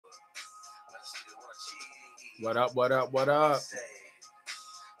What up? What up? What up?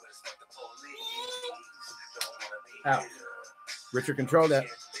 Out. Richard, control that.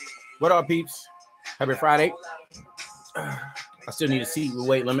 What up, peeps? Happy Friday. I still need a seat with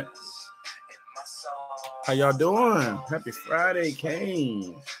weight limit. How y'all doing? Happy Friday,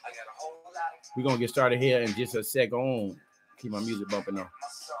 Kane. We're going to get started here in just a second. Keep my music bumping on.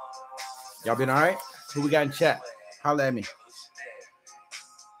 Y'all been all right? Who we got in chat? Holla at me.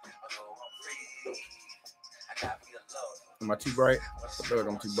 Am I too bright? I feel like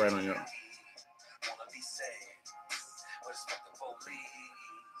I'm too bright on y'all.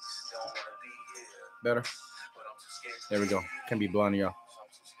 Better? There we go. Can't be blind, y'all.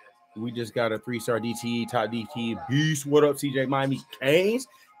 We just got a 3-star DTE, top DTE beast. What up, CJ Miami Canes?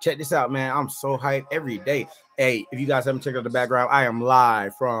 Check this out, man. I'm so hyped every day. Hey, if you guys haven't checked out the background, I am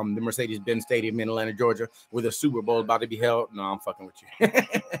live from the Mercedes-Benz Stadium in Atlanta, Georgia, where the Super Bowl is about to be held. No, I'm fucking with you.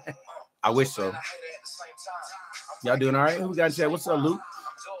 I wish so. Y'all doing all right? Who we got in chat? What's up, Luke?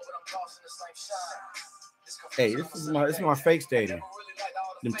 Hey, this is my fake stadium.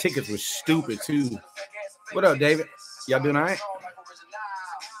 Them tickets were stupid too. What up, David? Y'all doing all right?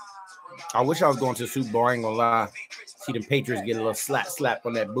 I wish I was going to the Super Bowl. I ain't gonna lie. See them Patriots get a little slap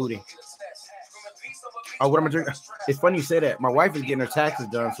on that booty. Oh, what am I drinking? It's funny you say that. My wife is getting her taxes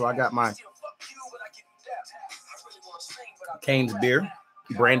done, so I got my Cane's beer.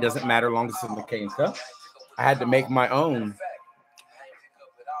 Brand doesn't matter, long as it's in the Cane's cup. I had to make my own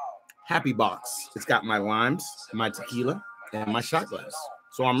happy box. It's got my limes, my tequila, and my shot glass.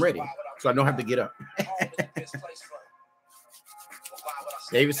 So I'm ready. So I don't have to get up.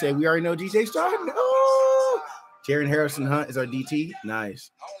 David said, we already know DJ starting. Oh, Jaron Harrison Hunt is our DT.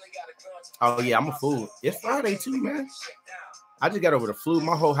 Nice. Oh, yeah, I'm a fool. It's Friday, too, man. I just got over the flu.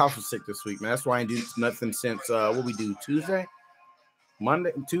 My whole house was sick this week, man. That's why I didn't do nothing since, what we do, Tuesday?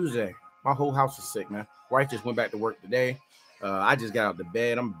 Monday and Tuesday. My whole house was sick, man. Wife just went back to work today. I just got out of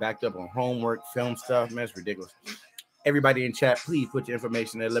bed. I'm backed up on homework, film stuff. Man, it's ridiculous. Everybody in chat, please put your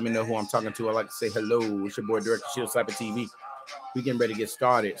information there. Let me know who I'm talking to. I like to say hello. It's your boy, Director Shield, Slappin'TV. We getting ready to get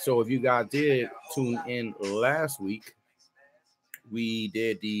started. So if you guys did tune in last week, we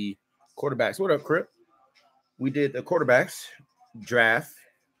did the quarterbacks. What up, Crip? We did the quarterbacks draft.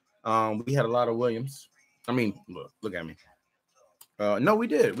 We had a lot of Williams. I mean, look at me. No, we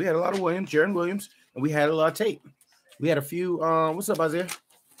did. We had a lot of Williams, Jaron Williams, and we had a lot of tape. We had a few. What's up, Isaiah?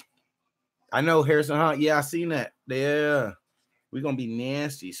 I know Harrison Hunt. Yeah, I seen that. Yeah. We're going to be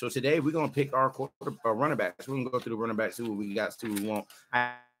nasty. So today we're going to pick our running backs. We're going to go through the running backs, see what we got, see what we want.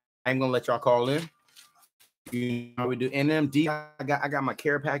 I ain't going to let y'all call in. You know we do. NMD, I got my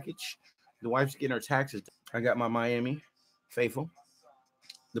care package. The wife's getting her taxes. I got my Miami Faithful.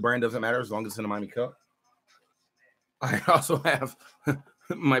 The brand doesn't matter as long as it's in a Miami Cup. I also have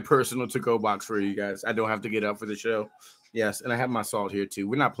my personal to-go box for you guys. I don't have to get up for the show. Yes, and I have my salt here too.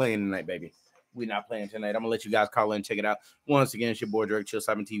 We're not playing tonight, baby. We're not playing tonight. I'm going to let you guys call in and check it out. Once again, it's your boy, Direct Chill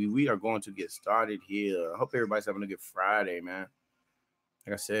Slappin'TV. We are going to get started here. I hope everybody's having a good Friday, man.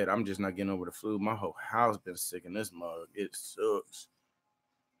 Like I said, I'm just not getting over the flu. My whole house been sick in this mug. It sucks.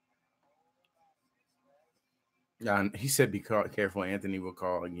 Yeah, he said be careful. Anthony will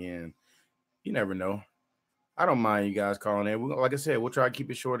call again. You never know. I don't mind you guys calling in. Like I said, we'll try to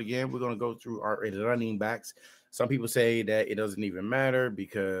keep it short again. We're going to go through our running backs. Some people say that it doesn't even matter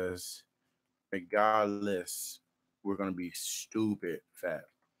because regardless, we're going to be stupid fat.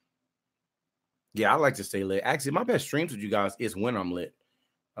 Yeah, I like to stay lit. Actually, my best streams with you guys is when I'm lit.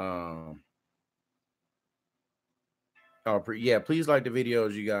 Yeah, please like the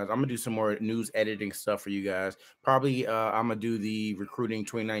videos, you guys. I'm going to do some more news editing stuff for you guys. Probably I'm going to do the recruiting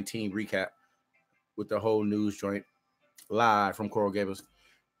 2019 recap with the whole news joint live from Coral Gables.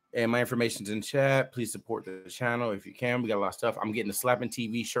 And my information's in chat. Please support the channel if you can. We got a lot of stuff. I'm getting the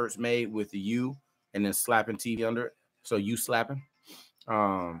Slappin'TV shirts made with the U and then Slappin'TV under it. So you slapping.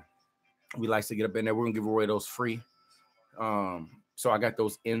 We like to get up in there. We're gonna give away those free. So I got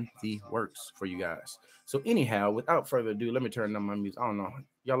those in the works for you guys. So anyhow, without further ado, let me turn on my music. I don't know.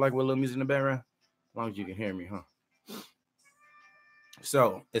 Y'all like what little music in the background? As long as you can hear me, huh?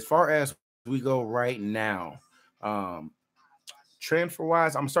 So as far as we go right now, transfer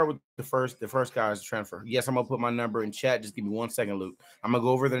wise, I'm gonna start with the first guy's transfer. Yes, I'm gonna put my number in chat. Just give me 1 second, Luke. I'm gonna go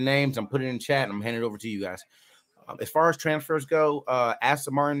over their names. I'm putting it in chat. And I'm handing it over to you guys. As far as transfers go,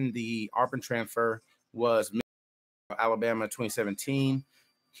 Aston Martin, the Auburn transfer, was Alabama 2017.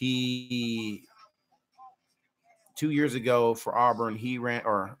 He 2 years ago for Auburn, he ran,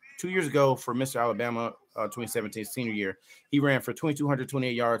 or 2 years ago for Mr. Alabama, 2017 senior year, he ran for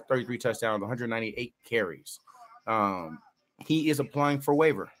 2,228 yards, 33 touchdowns, 198 carries. He is applying for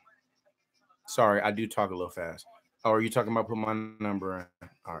waiver. Sorry, I do talk a little fast. Oh, are you talking about putting my number in?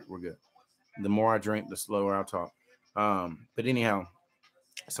 All right, we're good. The more I drink, the slower I'll talk. But anyhow,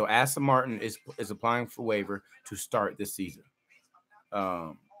 so Aston Martin is applying for waiver to start this season.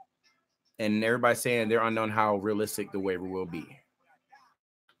 Um, and everybody's saying they're unknown how realistic the waiver will be.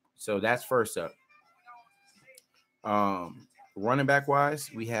 So that's first up. Running back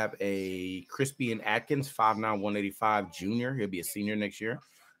wise, we have a Crispy and Atkins, 5'9", 185 junior. He'll be a senior next year.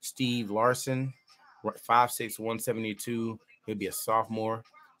 Steve Larson, 5'6", 172. He'll be a sophomore.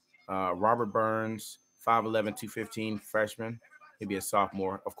 Robert Burns, 5'11", 215, freshman. He'll be a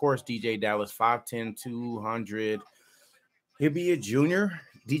sophomore. Of course, DJ Dallas, 5'10", 200. He'll be a junior.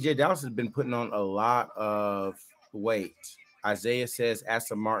 DJ Dallas has been putting on a lot of weight. Isaiah says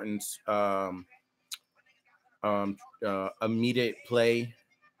Aston Martin's immediate play.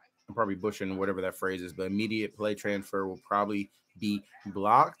 I'm probably butchering whatever that phrase is, but immediate play transfer will probably be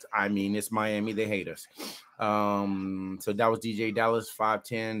blocked. I mean, it's Miami. They hate us. So that was DJ Dallas,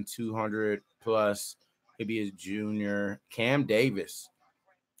 5'10", 200 plus. He'll be a junior. Cam Davis,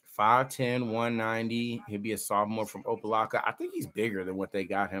 5'10", 190. He'll be a sophomore from Opelika. I think he's bigger than what they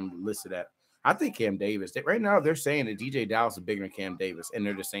got him listed at. I think Cam Davis. Right now, they're saying that DJ Dallas is bigger than Cam Davis, and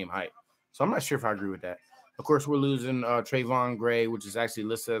they're the same height. So I'm not sure if I agree with that. Of course, we're losing Trayvon Gray, which is actually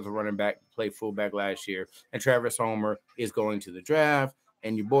listed as a running back, played fullback last year. And Travis Homer is going to the draft.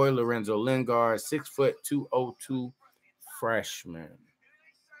 And your boy Lorenzo Lingard, 6', 202 freshman.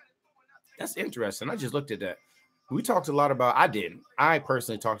 That's interesting. I just looked at that. We talked a lot about, I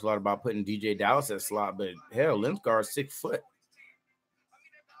personally talked a lot about putting DJ Dallas at slot, but hell, Lingard's 6 foot.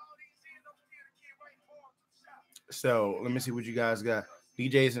 So let me see what you guys got.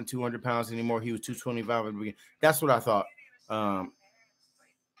 DJ isn't 200 pounds anymore. He was 225 at the beginning. That's what I thought. And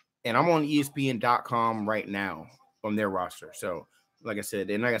I'm on ESPN.com right now on their roster. So, like I said,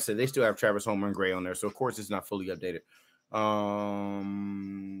 they still have Travis Homer and Gray on there. So, of course, it's not fully updated.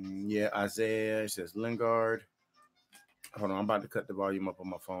 Yeah, Isaiah says Lingard. Hold on, I'm about to cut the volume up on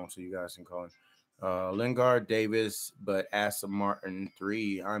my phone so you guys can call in. Lingard, Davis, but Aston Martin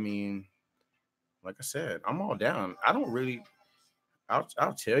 3. I mean, like I said, I'm all down. I don't really.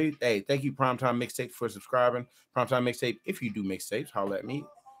 I'll tell you. Hey, thank you, Primetime Mixtape, for subscribing. Primetime Mixtape, if you do mixtapes, holler at me.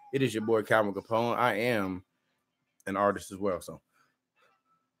 It is your boy Calvin Capone. I am an artist as well. So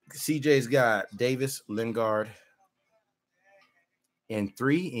CJ's got Davis, Lingard, and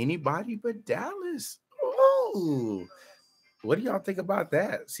 3. Anybody but Dallas. Oh, what do y'all think about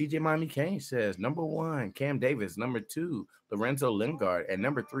that? CJ Miami Kane says number 1, Cam Davis. Number 2, Lorenzo Lingard. And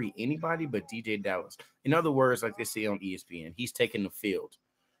number 3, anybody but DJ Dallas. In other words, like they say on ESPN, he's taking the field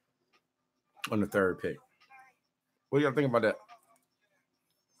on the 3rd pick. What do y'all think about that?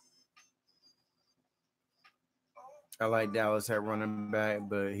 I like Dallas at running back,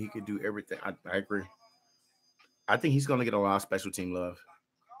 but he could do everything. I agree. I think he's going to get a lot of special team love,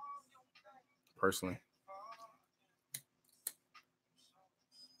 personally.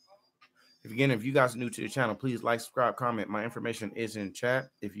 If you guys are new to the channel, please like, subscribe, comment. My information is in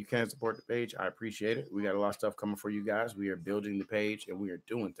chat. If you can support the page, I appreciate it. We got a lot of stuff coming for you guys. We are building the page and we are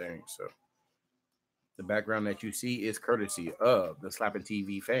doing things. So the background that you see is courtesy of the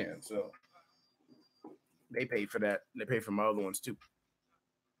Slappin'TV fans. So they paid for that. They paid for my other ones too.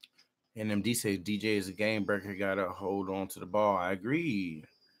 And MD says DJ is a game breaker. Gotta hold on to the ball. I agree.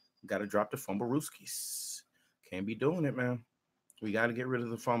 Gotta drop the fumble rooskies. Can't be doing it, man. We gotta get rid of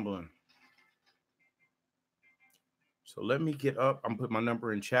the fumbling. So let me get up. I'm putting my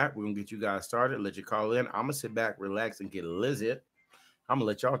number in chat. We're gonna get you guys started. Let you call in. I'm gonna sit back, relax, and get lizard. I'm gonna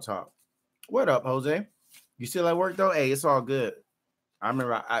let y'all talk. What up, Jose? You still at work though? Hey, it's all good. I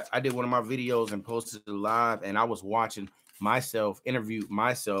remember I did one of my videos and posted it live, and I was watching myself, interviewed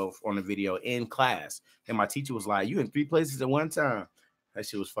myself on the video in class. And my teacher was like, "You in 3 places at one time." That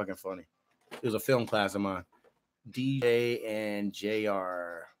shit was fucking funny. It was a film class of mine. DJ and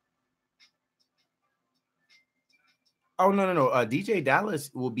JR. Oh, no. DJ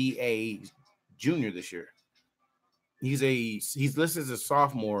Dallas will be a junior this year. He's listed as a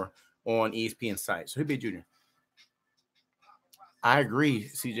sophomore on ESPN site, so he'll be a junior. I agree,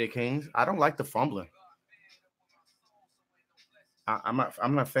 CJ Kings. I don't like the fumbling. I'm not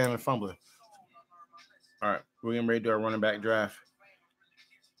a fan of fumbling. All right, we're getting ready to do our running back draft.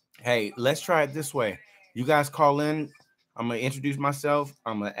 Hey, let's try it this way. You guys call in. I'm gonna introduce myself.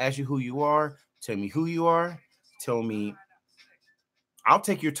 I'm gonna ask you who you are. Tell me who you are. Tell me. I'll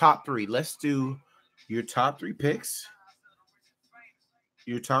take your top 3. Let's do your top 3 picks.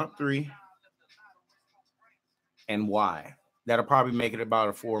 Your top 3 and why. That'll probably make it about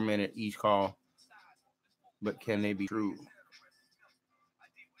a 4-minute each call. But can they be true?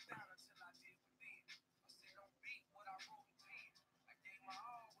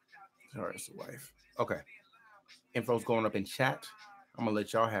 Sorry, it's the wife. Okay. Info's going up in chat. I'm gonna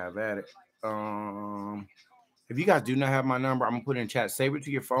let y'all have at it. If you guys do not have my number, I'm gonna put it in chat. Save it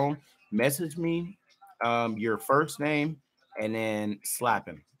to your phone. Message me your first name and then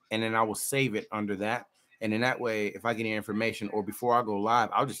slapping, and then I will save it under that. And then that way, if I get any information or before I go live,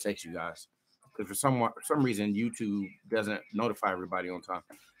 I'll just text you guys. Because for some reason YouTube doesn't notify everybody on time.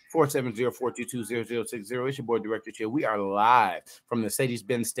 470-422-0060. It's your boy Director Chill. We are live from the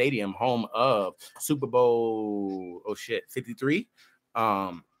Mercedes-Benz Stadium, home of Super Bowl 53.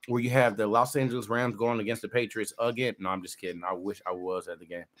 Where you have the Los Angeles Rams going against the Patriots again. No, I'm just kidding. I wish I was at the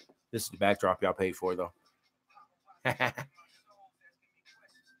game. This is the backdrop y'all paid for, though. I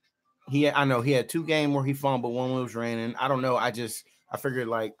know he had 2 games where he fumbled, one was raining. I don't know. I figured,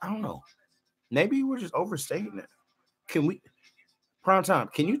 like, I don't know. Maybe we're just overstating it. Can we, prime time,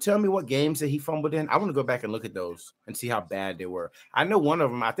 can you tell me what games that he fumbled in? I want to go back and look at those and see how bad they were. I know one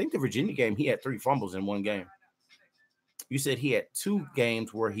of them, I think the Virginia game, he had 3 fumbles in one game. You said he had 2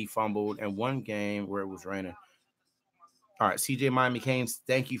 games where he fumbled and 1 game where it was raining. All right, CJ Miami Canes,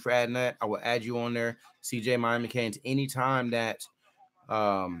 thank you for adding that. I will add you on there. CJ Miami Canes, anytime that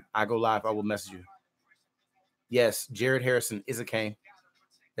I go live, I will message you. Yes, Jared Harrison is a Cane.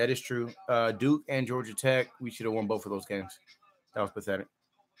 That is true. Duke and Georgia Tech, we should have won both of those games. That was pathetic.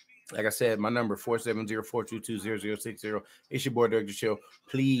 Like I said, my number 470-422-0060. It's your boy Director Chill.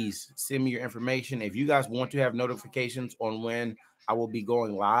 Please send me your information. If you guys want to have notifications on when I will be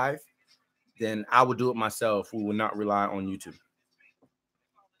going live, then I will do it myself. We will not rely on YouTube.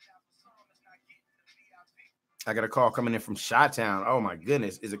 I got a call coming in from Chi-Town. Oh my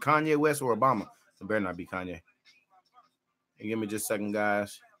goodness. Is it Kanye West or Obama? It better not be Kanye. Hey, give me just a second,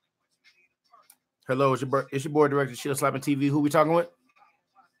 guys. Hello, it's your boy Director Chill, Slappin'TV. Who we talking with? Luke.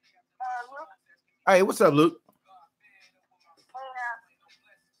 Hey, what's up, Luke?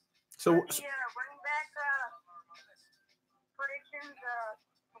 So running back predictions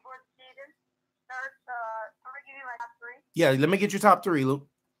before the season starts. I'm gonna give you my top 3. Yeah, let me get your top 3, Luke. All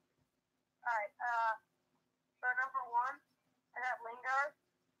right. So number 1, I got Lingard.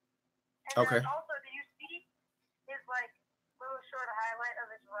 And Okay. then also, do you see his little short highlight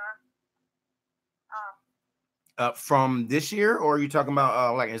of his run? From this year, or are you talking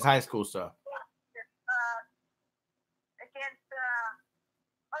about like his high school stuff? Against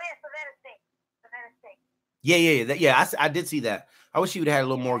Savannah State. Yeah. I did see that. I wish he would have had a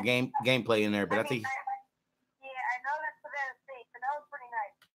little more gameplay in there, but I think. I know that's Savannah State, but that was pretty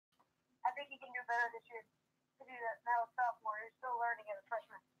nice. I think he can do better this year to do that. Now sophomore, he's still learning as a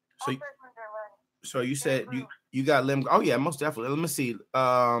freshman. All freshmen are learning. So you said you got Lingard. Oh yeah, most definitely. Let me see.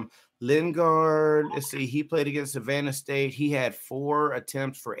 Lingard. Let's see. He played against Savannah State. He had 4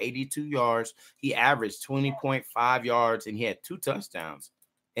 attempts for 82 yards. He averaged 20.5 yards, and he had 2 touchdowns.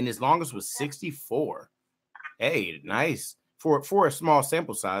 And his longest was 64. Hey, nice for a small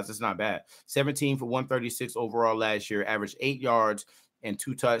sample size. It's not bad. 17 for 136 overall last year. Averaged 8 yards and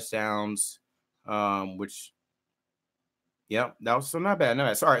 2 touchdowns. Which, yeah, that was so not bad.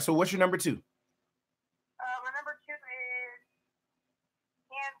 Not bad. All right. So what's your number 2? My number 2 is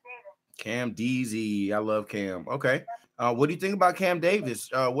Cam Cam Davis. Deasy. I love Cam. Okay. What do you think about Cam Davis?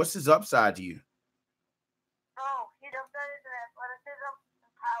 What's his upside to you? Oh, his upside is athleticism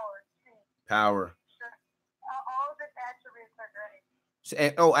and power. Power. All of his attributes are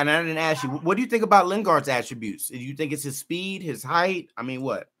great. And I didn't ask you, what do you think about Lingard's attributes? Do you think it's his speed, his height? I mean,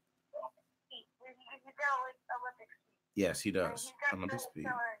 what? He's got Olympic speed. Yes, he does. Olympic speed.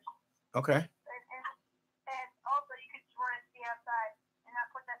 Okay. And also, you could run it to the outside and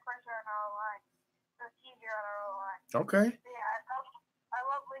not put that pressure on our line. So it's easier on our line. Okay. Yeah, I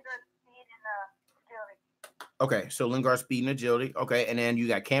love Lingard's speed and agility. Okay, so Lingard speed and agility. Okay, and then you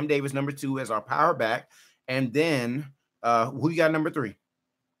got Cam Davis number 2 as our power back, and then who you got number 3?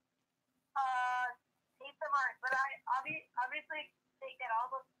 But I obviously think that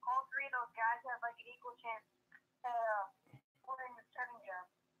all 3 of those guys have an equal chance winning the starting job.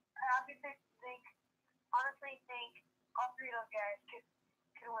 I honestly think all 3 of those guys could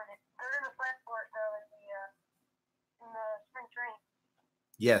win it. They're gonna fight for it though in the spring training.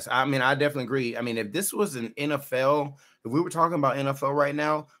 Yes, I mean, I definitely agree. I mean, if this was an NFL, if we were talking about NFL right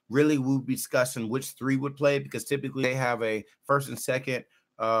now, really we would be discussing which 3 would play, because typically they have a first and second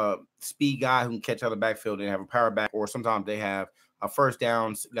speed guy who can catch out of the backfield and have a power back, or sometimes they have a first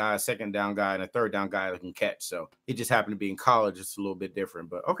down guy, second down guy, and a third down guy that can catch. So it just happened to be in college. It's a little bit different,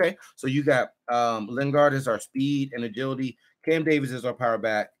 but okay. So you got Lingard is our speed and agility. Cam Davis is our power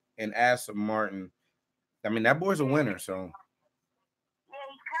back, and Aston Martin. I mean, that boy's a winner. So yeah,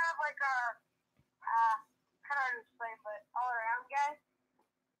 he's kind of like our kind of hard to explain, but all around guy.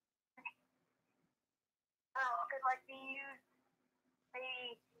 be used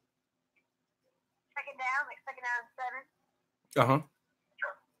maybe second down, like second down and 7.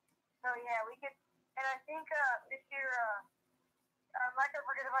 So yeah, we could, and I think this year, I'm not gonna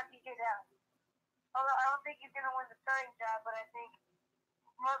forget about DJ Dallas. Although I don't think he's gonna win the starting job, but I think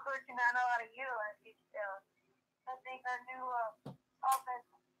Mark Lewis can know how to utilize DJ Dallas. I think our new offense,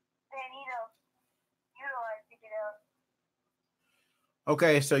 they need to utilize DJ Dallas.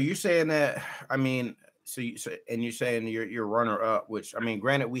 Okay, so you're saying that, I mean, and you're saying you're runner up, which, I mean,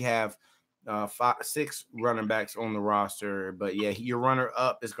 granted, we have 6 running backs on the roster, but yeah, your runner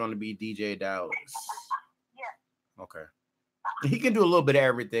up is going to be DJ Dallas. Yeah. Okay. He can do a little bit of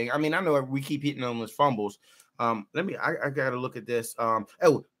everything. I mean, I know we keep hitting on his fumbles. I got to look at this.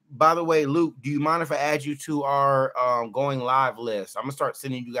 Oh, by the way, Luke, do you mind if I add you to our going live list? I'm going to start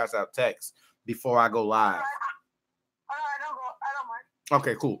sending you guys out texts before I go live. I don't mind.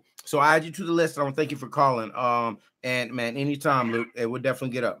 Okay, cool. So I add you to the list. I want to thank you for calling. And man, anytime, Luke, it would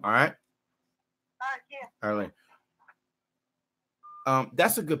definitely get up. All right. All right.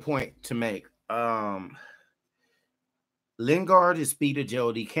 That's a good point to make. Lingard is speed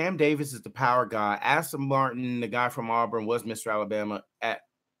agility. Cam Davis is the power guy. Aston Martin, the guy from Auburn, was Mr. Alabama at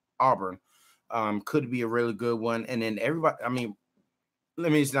Auburn. Could be a really good one. And then everybody, I mean,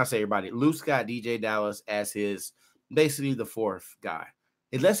 let me just not say everybody. Luke's got DJ Dallas as his basically the 4th guy.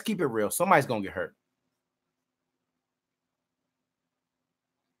 And let's keep it real. Somebody's gonna get hurt.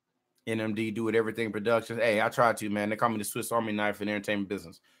 NMD do it everything productions. Hey, I try to, man. They call me the Swiss Army knife in the entertainment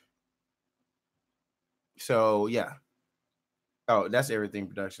business. So yeah. Oh, that's everything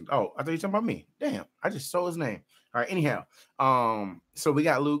productions. Oh, I thought you were talking about me. Damn, I just stole his name. All right, anyhow. So we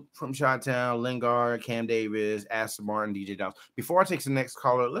got Luke from Chi-Town, Lingard, Cam Davis, Aston Martin, DJ Dallas. Before I take the next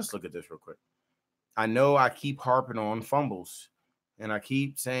caller, let's look at this real quick. I know I keep harping on fumbles, and I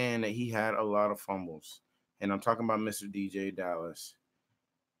keep saying that he had a lot of fumbles. And I'm talking about Mr. DJ Dallas.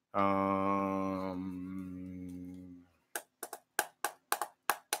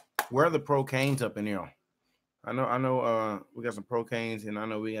 Where are the pro canes up in here? I know we got some pro canes, and I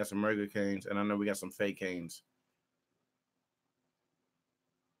know we got some regular canes, and I know we got some fake canes.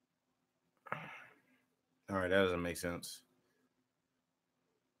 All right, that doesn't make sense.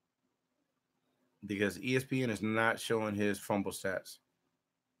 Because ESPN is not showing his fumble stats.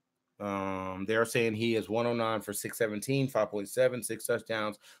 They're saying he is 109 for 617, 5.7, 6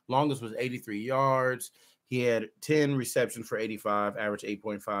 touchdowns. Longest was 83 yards. He had 10 receptions for 85, average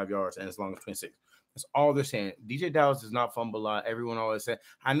 8.5 yards, and his longest 26. That's all they're saying. DJ Dallas does not fumble a lot. Everyone always said,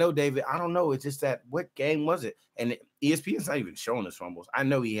 I know, David. I don't know. It's just that what game was it? And ESPN's not even showing his fumbles. I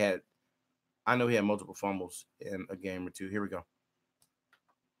know he had multiple fumbles in a game or two. Here we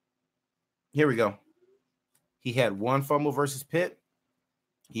go. He had 1 fumble versus Pitt.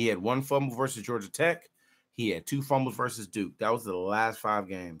 He had 1 fumble versus Georgia Tech. He had 2 fumbles versus Duke. That was the last 5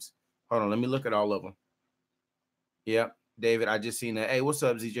 games. Hold on, let me look at all of them. Yep, David, I just seen that. Hey, what's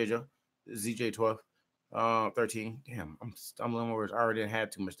up, ZJ12, 13. Damn, I'm stumbling over words. I already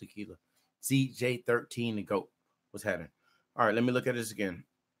had too much tequila. ZJ13 to go. What's happening? All right, let me look at this again.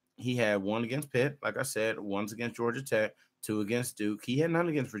 He had 1 against Pitt, like I said, 1 against Georgia Tech, 2 against Duke. He had none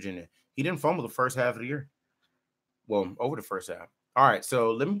against Virginia. He didn't fumble the first half of the year. Well, over the first half. All right,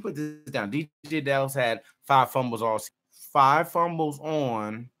 so let me put this down. DJ Dallas had 5 fumbles all season. 5 fumbles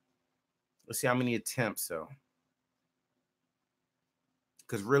on. Let's see how many attempts, though.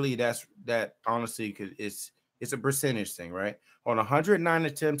 Because really, that honestly, it's a percentage thing, right? On 109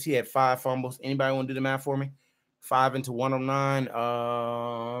 attempts, he had 5 fumbles. Anybody want to do the math for me? 5 into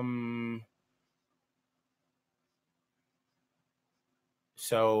 109.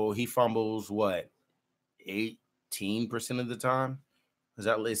 So he fumbles what? 18% of the time? Is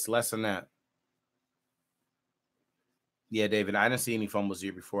that it's less than that? Yeah, David, I didn't see any fumbles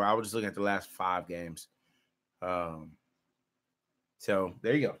here before. I was just looking at the last 5 games. So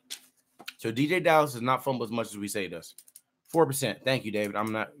there you go. So DJ Dallas does not fumble as much as we say he does. 4%. Thank you, David.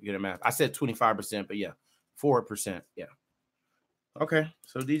 I'm not good at math. I said 25%, but yeah, 4%. Yeah. Okay.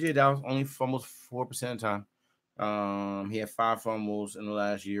 So DJ Dallas only fumbles 4% of the time. He had 5 fumbles in the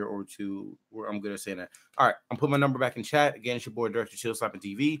last year or 2. I'm good at saying that. All right, I'm putting my number back in chat. Again, it's your boy, Director Chill,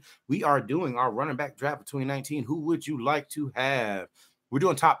 Slappin'TV. We are doing our running back draft of 2019. Who would you like to have? We're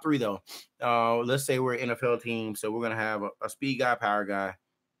doing top 3, though. Let's say we're an NFL team, so we're going to have a speed guy, power guy,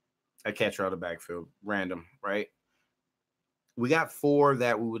 a catcher out of the backfield, random, right? We got 4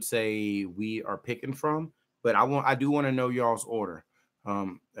 that we would say we are picking from, but I do want to know y'all's order.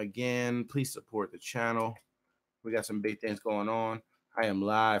 Again, please support the channel. We got some big things going on. I am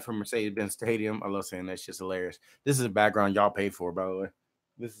live from Mercedes-Benz Stadium. I love saying that. It's just hilarious. This is a background y'all paid for, by the way.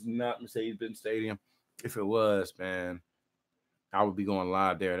 This is not Mercedes-Benz Stadium. If it was, man, I would be going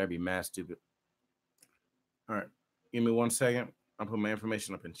live there. That'd be mad stupid. All right. Give me 1 second. I'll put my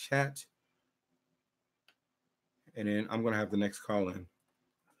information up in chat. And then I'm going to have the next call in.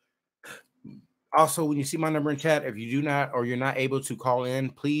 Also, when you see my number in chat, if you do not or you're not able to call in,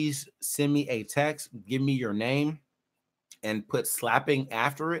 please send me a text. Give me your name and put slapping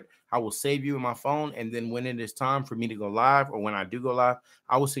after it. I will save you in my phone. And then when it is time for me to go live, or when I do go live,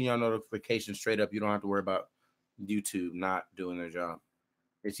 I will send you a notification straight up. You don't have to worry about YouTube not doing their job.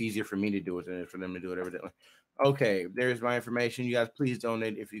 It's easier for me to do it than for them to do it evidently. Okay, there's my information. You guys, please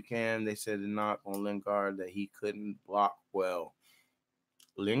donate if you can. They said to knock on Lingard that he couldn't block well.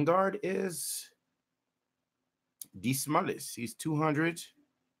 Lingard is the smartest. He's 200.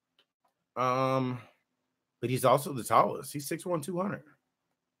 But he's also the tallest. He's 6'1", 200.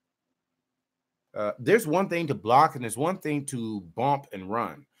 There's one thing to block and there's one thing to bump and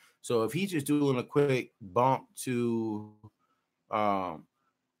run. So if he's just doing a quick bump to,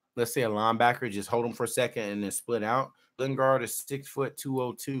 let's say a linebacker, just hold him for a second and then split out. Lingard is 6',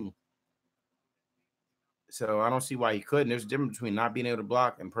 202. So I don't see why he couldn't. There's a difference between not being able to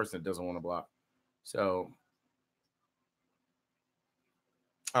block and a person that doesn't want to block. So,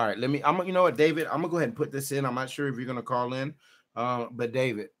 all right, you know what, David, I'm gonna go ahead and put this in. I'm not sure if you're gonna call in, but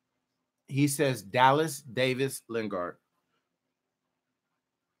David, he says Dallas Davis Lingard.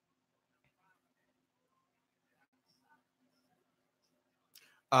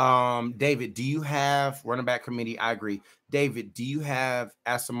 David, do you have running back committee? I agree. David, do you have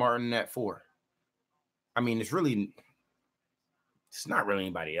Aston Martin at 4? I mean, it's not really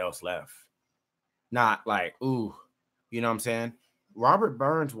anybody else left. Not like, ooh, you know what I'm saying? Robert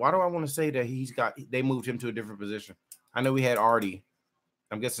Burns, why do I want to say that they moved him to a different position? I know we had Artie.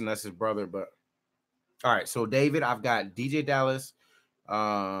 I'm guessing that's his brother, but all right. So David, I've got DJ Dallas,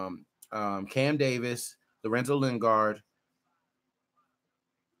 Cam Davis, Lorenzo Lingard.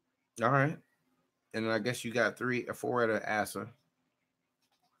 All right. And then I guess you got 3 or 4 at an Asa.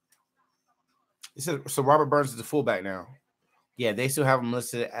 It says, so Robert Burns is the fullback now. Yeah, they still have him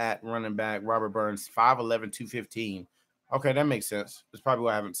listed at running back. Robert Burns, 5'11", 215. Okay, that makes sense. That's probably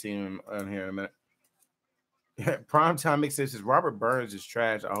why I haven't seen him on here in a minute. Prime time makes sense. Robert Burns is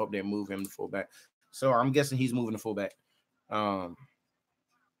trash. I hope they move him to fullback. So I'm guessing he's moving to fullback.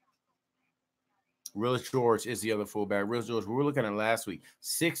 Willis George is the other fullback. Willis George, we were looking at last week.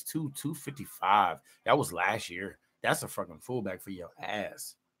 6'2", 255. That was last year. That's a fucking fullback for your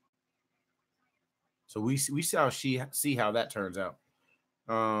ass. So we shall see how that turns out.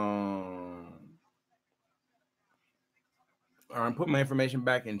 I'm putting my information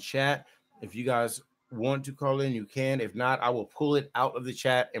back in chat. If you guys want to call in, you can. If not, I will pull it out of the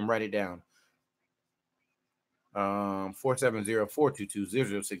chat and write it down.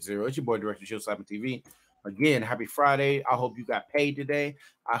 470-422-0060. It's your boy, Director Chill Slappin'TV. Again, happy Friday. I hope you got paid today.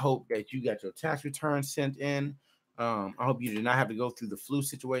 I hope that you got your tax return sent in. I hope you did not have to go through the flu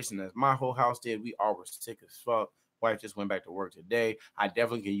situation as my whole house did. We all were sick as fuck. Wife just went back to work today. I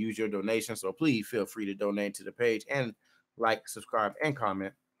definitely can use your donation, so please feel free to donate to the page and like, subscribe, and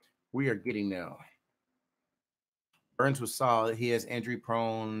comment. We are getting now. Burns was solid. He has injury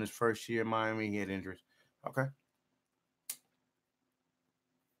prone his first year in Miami. He had injuries. Okay.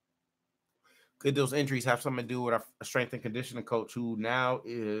 Could those injuries have something to do with a strength and conditioning coach who now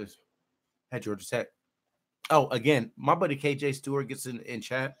is at Georgia Tech? Oh, again, my buddy KJ Stewart gets in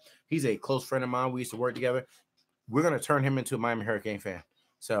chat. He's a close friend of mine. We used to work together. We're going to turn him into a Miami Hurricane fan.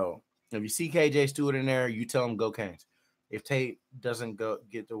 So if you see KJ Stewart in there, you tell him go Canes. If Tate doesn't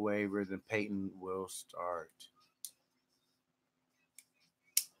get the waiver, then Peyton will start.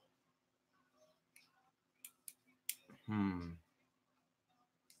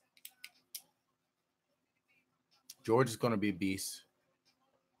 George is going to be a beast.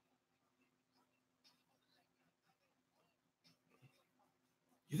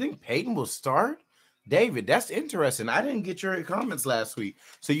 You think Peyton will start? David, that's interesting. I didn't get your comments last week.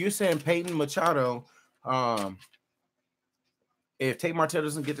 So you're saying Peyton Machado, if Tate Martell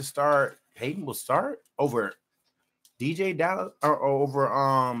doesn't get to start, Peyton will start over DJ Dallas or over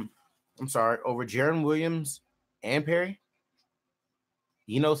over Jaron Williams and Perry?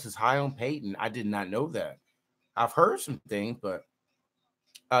 Enos is high on Peyton. I did not know that. I've heard some things, but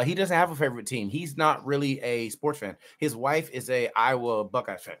he doesn't have a favorite team. He's not really a sports fan. His wife is a Iowa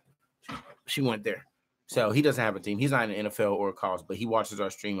Buckeye fan. She went there. So he doesn't have a team. He's not in the NFL or college, but he watches our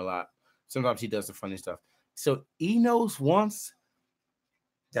stream a lot. Sometimes he does the funny stuff. So Enos wants.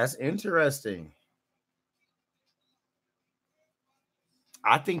 That's interesting.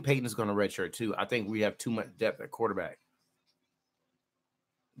 I think Peyton is going to redshirt too. I think we have too much depth at quarterback.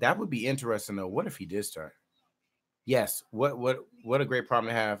 That would be interesting though. What if he did start? Yes. What a great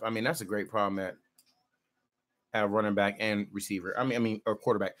problem to have. I mean, that's a great problem at running back and receiver. Or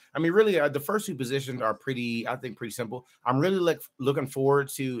quarterback. I mean, really, the first two positions are pretty simple. I'm really looking forward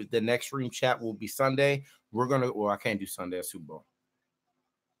to the next stream chat. Will be Sunday. I can't do Sunday at Super Bowl.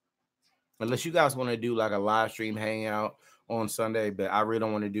 Unless you guys want to do like a live stream hangout on Sunday, but I really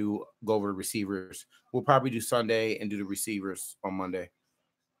don't want to go over the receivers. We'll probably do Sunday and do the receivers on Monday.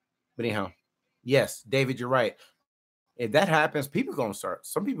 But anyhow, yes, David, you're right. If that happens, people are going to start.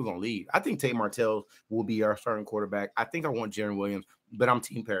 Some people are going to leave. I think Tate Martell will be our starting quarterback. I think I want Jaron Williams, but I'm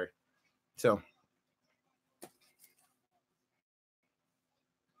Team Perry. So,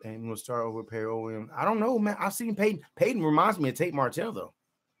 Peyton will start over Perry Williams. I don't know, man. I've seen Peyton. Peyton reminds me of Tate Martell, though.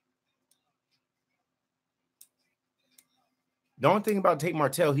 The only thing about Tate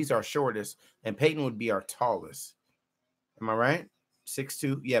Martell, he's our shortest, and Peyton would be our tallest. Am I right?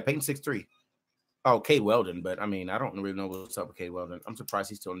 6'2". Yeah, Peyton 6'3". Oh, Cade Weldon, but I mean, I don't really know what's up with Cade Weldon. I'm surprised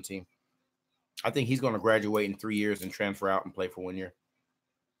he's still on the team. I think he's going to graduate in 3 years and transfer out and play for 1 year.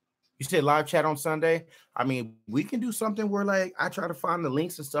 You said live chat on Sunday. I mean, we can do something where like I try to find the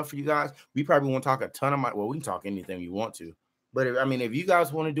links and stuff for you guys. We probably won't talk a ton of we can talk anything you want to. But if you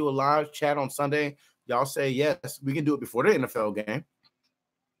guys want to do a live chat on Sunday, y'all say yes. We can do it before the NFL game.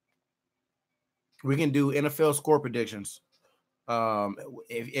 We can do NFL score predictions.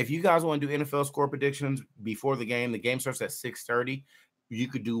 If you guys want to do NFL score predictions before the game starts at 6:30. You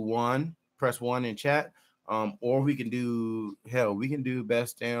could do one, press one in chat. Or we can do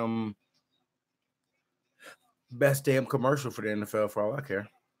best damn commercial for the NFL for all I care.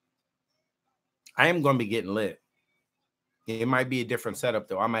 I am going to be getting lit. It might be a different setup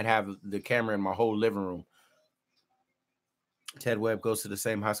though. I might have the camera in my whole living room. Ted Webb goes to the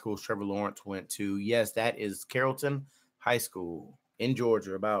same high school as Trevor Lawrence went to. Yes, that is Carrollton High School in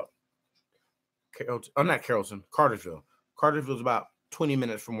Georgia. Not Carrollton, Cartersville. Cartersville is about 20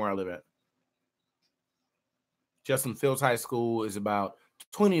 minutes from where I live at. Justin Fields High School is about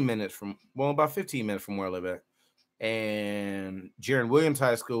 20 minutes about 15 minutes from where I live at. And Jaron Williams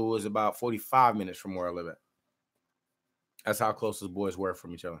High School is about 45 minutes from where I live at. That's how close those boys were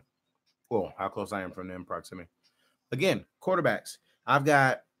from each other. Well, how close I am from them proximity. Again, quarterbacks. I've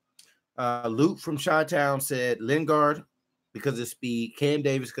got Luke from Chi-Town said Lingard because of speed, Cam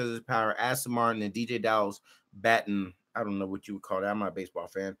Davis because of his power, Aston Martin, and DJ Dallas batting. I don't know what you would call that. I'm not a baseball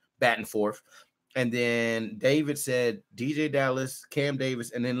fan. Batting fourth. And then David said DJ Dallas, Cam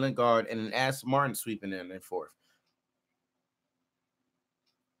Davis, and then Lingard, and then Aston Martin sweeping in fourth.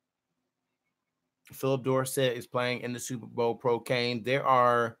 Philip Dorsett is playing in the Super Bowl Pro Kane. There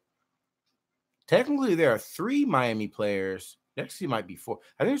are 3 Miami players. Actually, might be 4.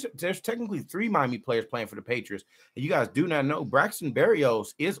 I think there's technically 3 Miami players playing for the Patriots. And you guys do not know Braxton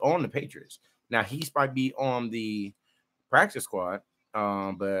Berrios is on the Patriots. Now, he's probably be on the practice squad.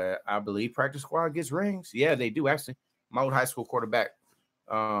 But I believe practice squad gets rings. Yeah, they do actually. My old high school quarterback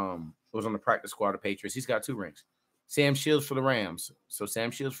was on the practice squad of Patriots. He's got 2 rings. Sam Shields for the Rams. So Sam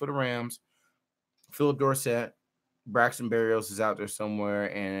Shields for the Rams. Philip Dorsett, Braxton Berrios is out there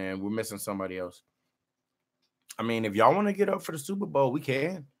somewhere, and we're missing somebody else. I mean, if y'all want to get up for the Super Bowl, we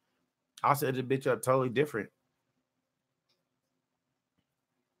can. I'll set the bitch up totally different.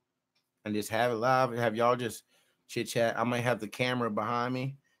 And just have it live and have y'all just chit chat. I might have the camera behind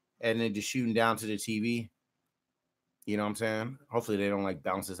me and then just shooting down to the TV. You know what I'm saying? Hopefully they don't like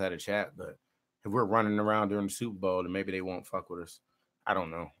bounce us out of chat, but if we're running around during the Super Bowl, then maybe they won't fuck with us. I don't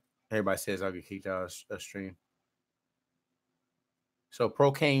know. Everybody says I'll get kicked out of a stream. So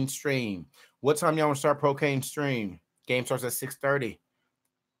Pro Kane stream. What time y'all want to start Pro Kane stream? Game starts at 6:30.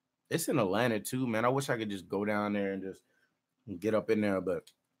 It's in Atlanta too, man. I wish I could just go down there and just get up in there,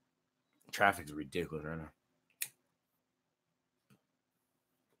 but traffic's ridiculous right now.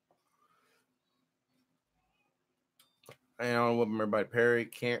 And what everybody, Perry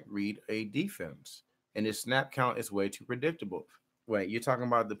can't read a defense, and his snap count is way too predictable. Wait, you're talking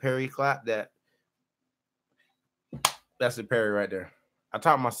about the Perry clap? That's the Perry right there. I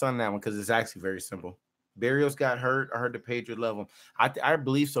taught my son that one because it's actually very simple. Berrios got hurt. I heard the Patriots love him. I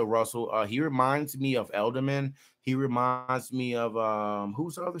believe so, Russell. He reminds me of Elderman. He reminds me of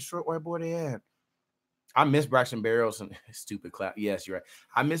who's the other short white boy they had? I miss Braxton Berrios and stupid clap. Yes, you're right.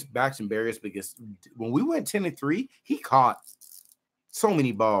 I miss Braxton Berrios because when we went 10-3, he caught so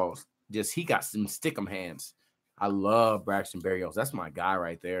many balls. Just he got some stick-em hands. I love Braxton Berrios. That's my guy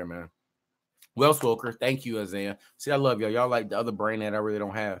right there, man. Well, Swoker, thank you, Isaiah. See, I love y'all. Y'all like the other brain that I really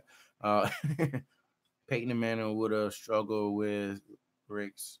don't have. Peyton and Manning would have struggled with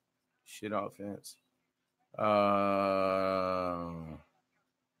Rick's shit offense.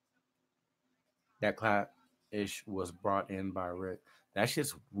 That clap-ish was brought in by Rick. That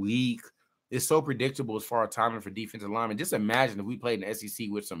shit's weak. It's so predictable as far as timing for defensive linemen. Just imagine if we played in the SEC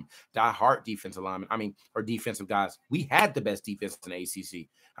with some die-hard defensive linemen. I mean, or defensive guys. We had the best defense in the ACC.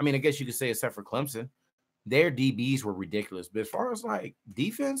 I mean, I guess you could say except for Clemson. Their DBs were ridiculous. But as far as like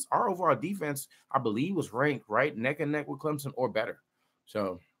defense, our overall defense, I believe, was ranked right neck and neck with Clemson or better.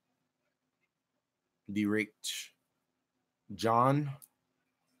 So, Derek John,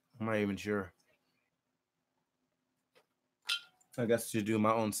 I'm not even sure. I guess to do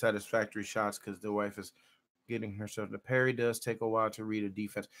my own satisfactory shots because the wife is getting herself. The Perry does take a while to read a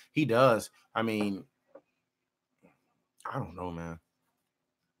defense. He does. I mean, I don't know, man.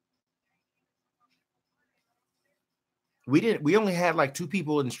 We only had like 2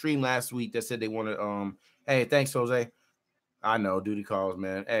 people in the stream last week that said they wanted hey, thanks, Jose. I know duty calls,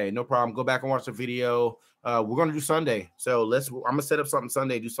 man. Hey, no problem. Go back and watch the video. We're gonna do Sunday. So I'm gonna set up something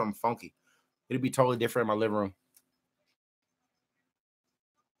Sunday, do something funky. It'll be totally different in my living room.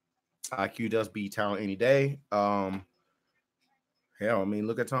 IQ does beat talent any day. Hell, I mean,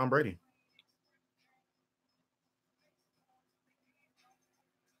 look at Tom Brady.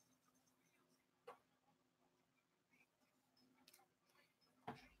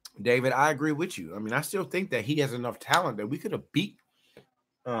 David, I agree with you. I mean, I still think that he has enough talent that we could have beat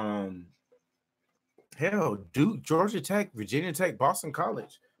hell, Duke, Georgia Tech, Virginia Tech, Boston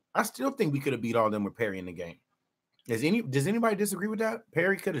College. I still think we could have beat all of them with Perry in the game. Does anybody disagree with that?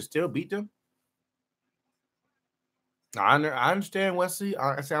 Perry could have still beat them. I understand, Wesley.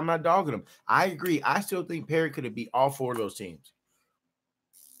 I say I'm not dogging him. I agree. I still think Perry could have beat all 4 of those teams.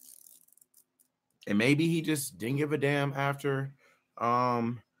 And maybe he just didn't give a damn after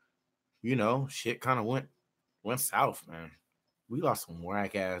shit kind of went south, man. We lost some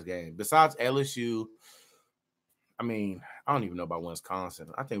whack ass game. Besides LSU, I mean, I don't even know about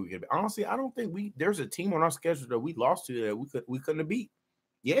Wisconsin. I think we could. Honestly, I don't think there's a team on our schedule that we lost to that we couldn't have beat.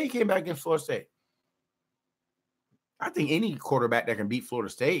 Yeah, he came back against Florida State. I think any quarterback that can beat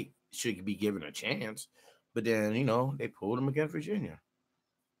Florida State should be given a chance. But then, they pulled him against Virginia.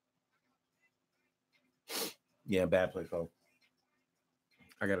 Yeah, bad play call.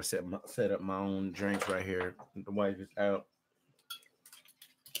 I gotta set up my own drinks right here. The wife is out.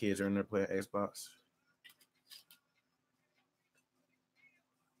 Kids are in there playing Xbox.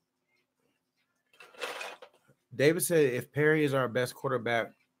 David said if Perry is our best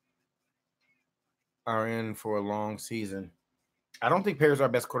quarterback, are in for a long season. I don't think Perry's our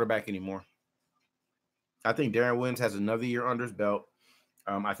best quarterback anymore. I think Darren Williams has another year under his belt.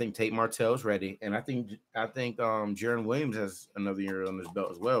 I think Tate Martell's ready, and I think Jaron Williams has another year on his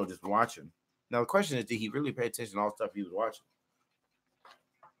belt as well. Just watching. Now the question is, did he really pay attention to all the stuff he was watching?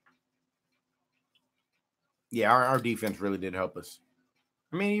 Yeah, our defense really did help us.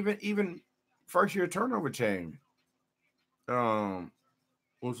 I mean, even first year turnover chain,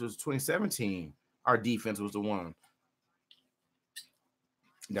 which was 2017, our defense was the one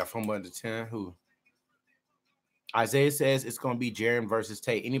that from 1 to 10. Who? Isaiah says it's going to be Jaron versus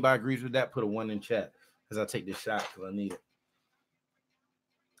Tate. Anybody agrees with that? Put a 1 in chat because I'll take this shot because I need it.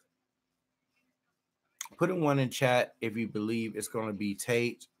 Put a 1 in chat if you believe it's going to be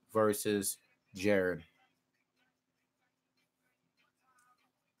Tate versus Jaron.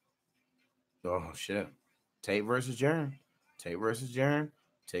 Oh, shit. Tate versus Jaron. Tate versus Jaron.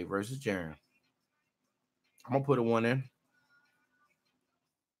 Tate versus Jaron. I'm going to put a 1 in.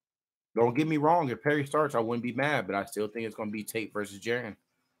 Don't get me wrong. If Perry starts, I wouldn't be mad, but I still think it's going to be Tate versus Jaron.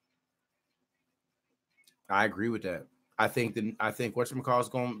 I agree with that. I think whatchamacallit is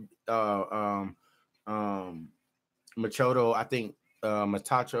going Machodo. I think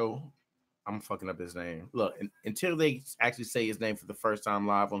Matacho. I'm fucking up his name. Look, until they actually say his name for the first time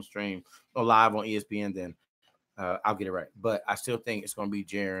live on stream or live on ESPN, then I'll get it right. But I still think it's going to be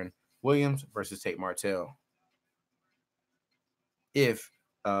Jaron Williams versus Tate Martell. If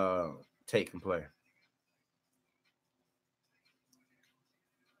Tate can play.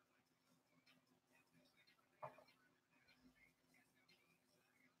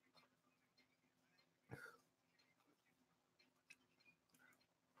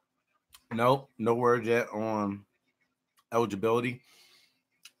 Nope, no word yet on eligibility.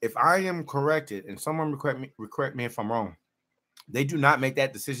 If I am corrected, and someone correct me if I'm wrong, they do not make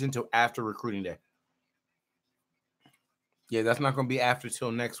that decision until after recruiting day. Yeah, that's not going to be after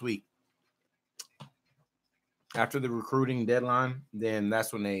till next week. After the recruiting deadline, then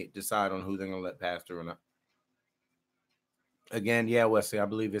that's when they decide on who they're going to let pass through or not. Again, yeah, Wesley, I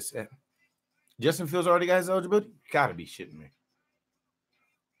believe it's Justin Fields already got his eligibility. Gotta be shitting me.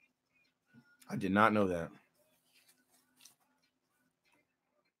 I did not know that.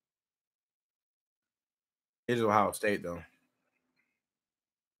 It is Ohio State, though.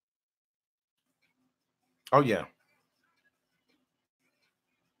 Oh, yeah.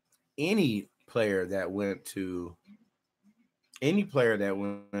 Any player that went to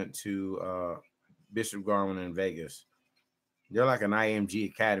Bishop Garland in Vegas, they're like an IMG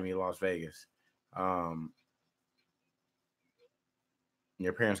Academy in Las Vegas.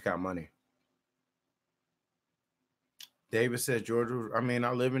 Your parents got money. David says Georgia. I mean,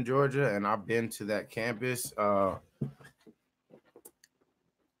 I live in Georgia and I've been to that campus. I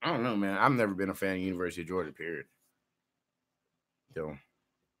don't know, man. I've never been a fan of University of Georgia, period. So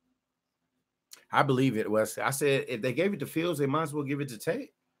I believe it was. I said if they gave it to Fields, they might as well give it to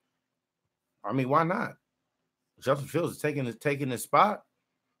Tate. I mean, why not? Justin Fields is taking his spot.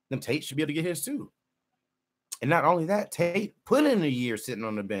 Then Tate should be able to get his too. And not only that, Tate put in a year sitting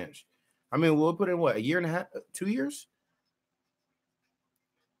on the bench. I mean, we'll put in what, a year and a half, 2 years?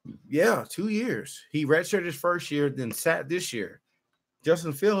 Yeah, 2 years. He redshirted his first year, then sat this year.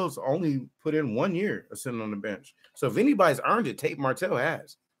 Justin Fields only put in 1 year of sitting on the bench. So if anybody's earned it, Tate Martell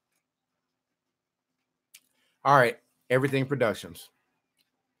has. All right, Everything Productions.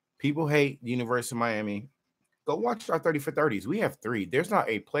 People hate the University of Miami. Go watch our 30 for 30s. We have 3. There's not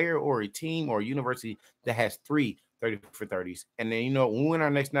a player or a team or a university that has 3 30 for 30s. And then, when we win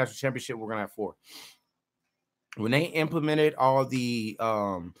our next national championship, we're going to have 4. When they implemented all the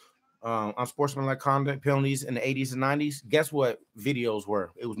unsportsmanlike conduct penalties in the 80s and 90s, guess what videos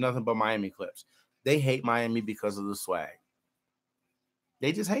were? It was nothing but Miami clips. They hate Miami because of the swag.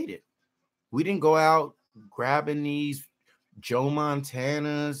 They just hate it. We didn't go out grabbing these Joe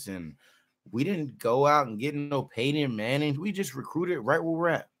Montanas, and we didn't go out and get no Peyton Manning. We just recruited right where we're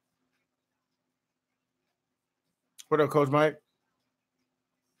at. What up, Coach Mike?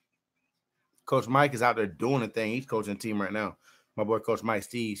 Coach Mike is out there doing the thing. He's coaching the team right now. My boy, Coach Mike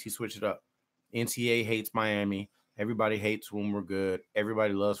Steves, he switched it up. NCAA hates Miami. Everybody hates when we're good.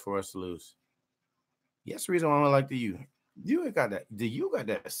 Everybody loves for us to lose. That's the reason why I like the U. You got that. The U got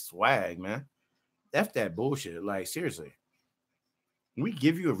that swag, man. F that bullshit. Like, seriously. We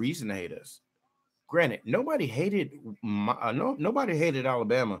give you a reason to hate us. Granted, nobody hated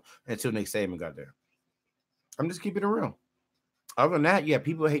Alabama until Nick Saban got there. I'm just keeping it real. Other than that, yeah,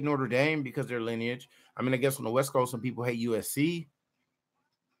 people hate Notre Dame because of their lineage. I mean, I guess on the West Coast, some people hate USC.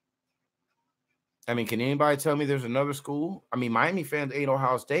 I mean, can anybody tell me there's another school? I mean, Miami fans hate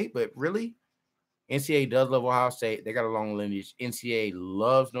Ohio State, but really, NCAA does love Ohio State. They got a long lineage. NCAA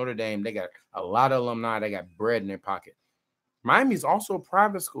loves Notre Dame. They got a lot of alumni. They got bread in their pocket. Miami is also a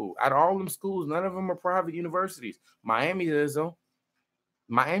private school. Out of all them schools, none of them are private universities. Miami is, though.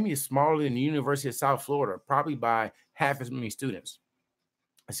 Miami is smaller than the University of South Florida, probably by half as many students.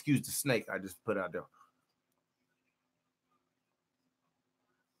 Excuse the snake I just put out there.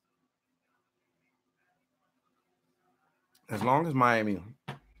 As long as Miami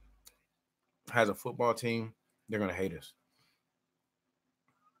has a football team, they're going to hate us.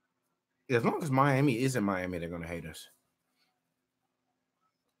 As long as Miami isn't Miami, they're going to hate us.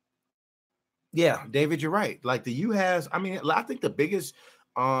 Yeah, David, you're right. Like the U has, I mean, I think the biggest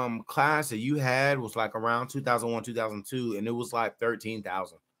class that you had was like around 2001, 2002, and it was like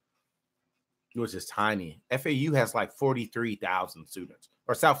 13,000. It was just tiny. FAU has like 43,000 students,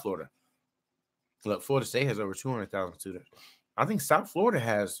 or South Florida. Look, Florida State has over 200,000 students. I think South Florida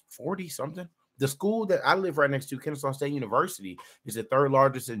has 40 something. The school that I live right next to, Kennesaw State University, is the 3rd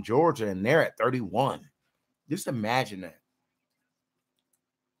largest in Georgia, and they're at 31. Just imagine that.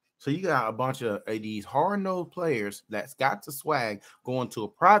 So you got a bunch of these hard-nosed players that's got the swag going to a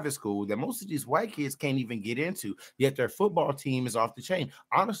private school that most of these white kids can't even get into, yet their football team is off the chain.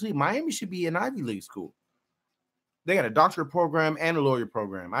 Honestly, Miami should be an Ivy League school. They got a doctorate program and a lawyer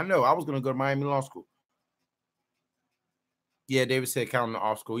program. I know. I was going to go to Miami Law School. Yeah, David said counting the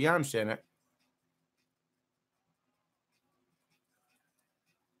off school. Yeah, I understand that.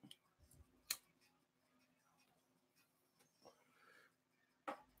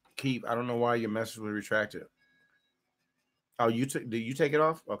 Keep. I don't know why your message was retracted. Oh, did you take it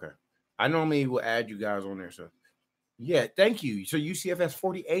off? Okay. I normally will add you guys on there. So, yeah, thank you. So UCF has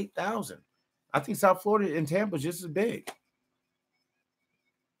 48,000. I think South Florida and Tampa is just as big.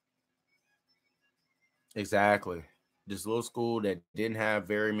 Exactly. This little school that didn't have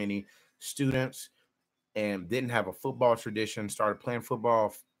very many students and didn't have a football tradition, started playing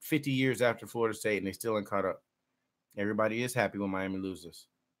football 50 years after Florida State, and they still ain't caught up. Everybody is happy when Miami loses.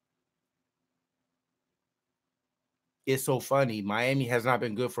 It's so funny. Miami has not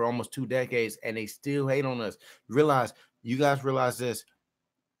been good for almost 2 decades, and they still hate on us. You guys realize this.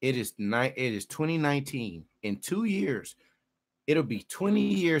 It is 2019. In 2 years, It'll be 20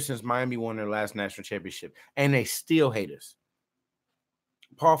 years since Miami won their last national championship, and they still hate us.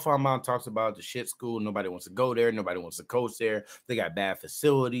 Paul Farmont talks about the shit school. Nobody wants to go there. Nobody wants to coach there. They got bad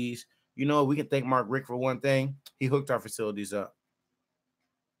facilities. You know, we can thank Mark Richt for one thing. He hooked our facilities up.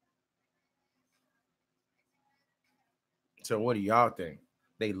 So what do y'all think?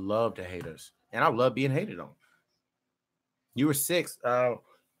 They love to hate us. And I love being hated on. You were 6.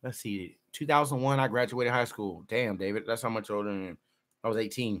 Let's see. 2001, I graduated high school. Damn, David. That's how much older than you. I was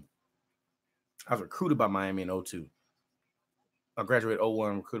 18. I was recruited by Miami in 02. I graduated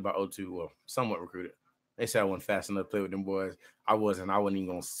 01, recruited by 02. Well, somewhat recruited. They said I wasn't fast enough to play with them boys. I wasn't. I wasn't even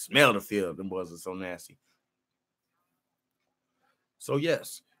going to smell the field. Them boys are so nasty. So,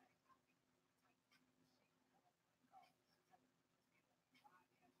 yes.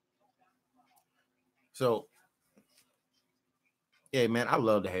 So, yeah, man, I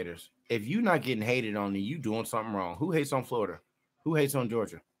love the haters. If you're not getting hated on, then you doing something wrong. Who hates on Florida? Who hates on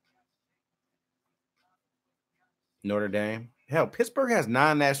Georgia? Notre Dame. Hell, Pittsburgh has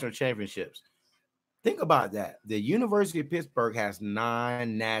 9 national championships. Think about that. The University of Pittsburgh has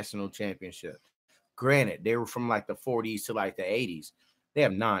 9 national championships. Granted, they were from like the 40s to like the 80s. They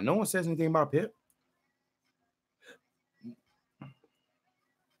have 9. No one says anything about Pitt.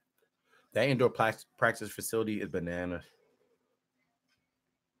 That indoor practice facility is bananas.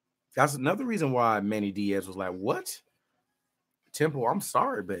 That's another reason why Manny Diaz was like, what? Temple, I'm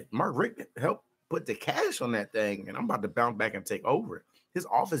sorry, but Mark Richt helped put the cash on that thing, and I'm about to bounce back and take over. His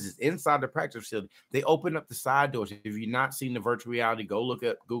office is inside the practice facility. They open up the side doors. If you've not seen the virtual reality, go look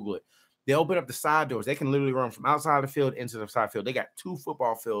up, Google it. They open up the side doors. They can literally run from outside the field into the side field. They got 2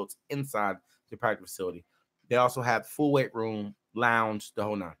 football fields inside the practice facility. They also have full weight room, lounge, the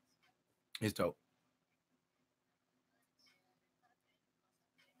whole 9. It's dope.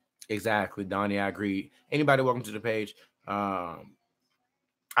 Exactly, Donnie. I agree. Anybody, welcome to the page. I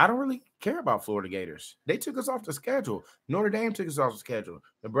don't really care about Florida Gators. They took us off the schedule. Notre Dame took us off the schedule.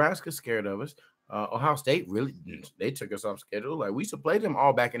 Nebraska's scared of us. Ohio State really, they took us off schedule. Like, we used to play them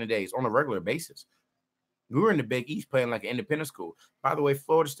all back in the days on a regular basis. We were in the Big East playing like an independent school. By the way,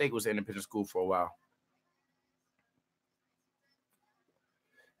 Florida State was an independent school for a while.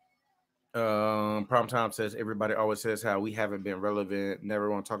 Prime Time says everybody always says how we haven't been relevant.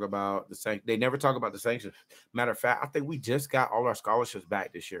 Never want to talk about the sanctions. They never talk about the sanctions. Matter of fact, I think we just got all our scholarships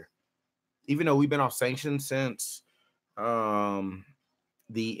back this year. Even though we've been off sanctions since the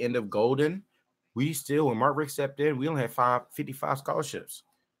end of Golden, we still, when Mark Richt stepped in, we only had 55 scholarships.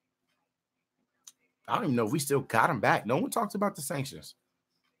 I don't even know if we still got them back. No one talks about the sanctions.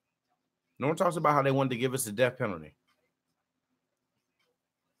 No one talks about how they wanted to give us the death penalty.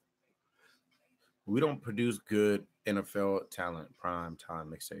 We don't produce good NFL talent prime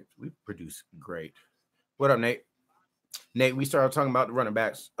time mixtapes. We produce great. What up, Nate? Nate, we started talking about the running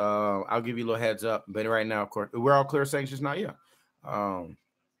backs. I'll give you a little heads up, but right now, of course, we're all clear sanctions now. Yeah.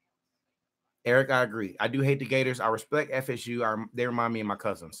 Eric, I agree. I do hate the Gators. I respect FSU. They remind me of my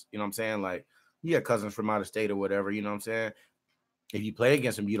cousins. You know what I'm saying? Like, you got cousins from out of state or whatever. You know what I'm saying? If you play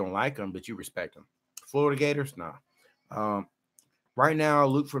against them, you don't like them, but you respect them. Florida Gators, nah. Right now,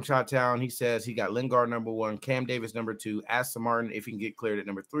 Luke from Chi-Town, he says he got Lingard number 1, Cam Davis number 2, Aston Martin if he can get cleared at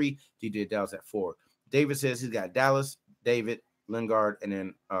number 3, DJ Dallas at 4. David says he's got Dallas, David, Lingard, and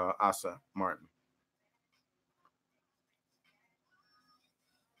then Asa Martin.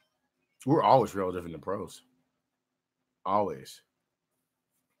 We're always relative in the pros. Always.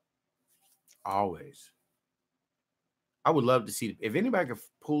 Always. I would love to see if anybody could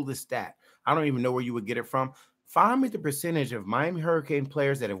pull this stat. I don't even know where you would get it from. Find me the percentage of Miami Hurricane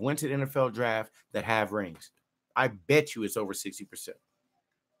players that have went to the NFL draft that have rings. I bet you it's over 60%.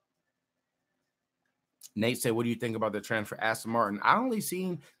 Nate said, what do you think about the transfer Aston Martin? I only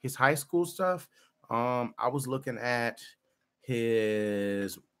seen his high school stuff. I was looking at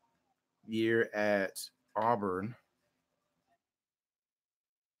his year at Auburn.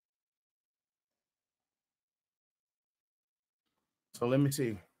 So let me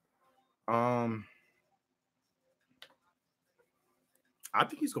see. I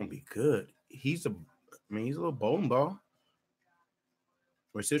think he's gonna be good. He's a little bowling ball.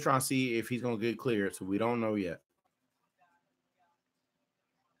 We're still trying to see if he's gonna get cleared, so we don't know yet.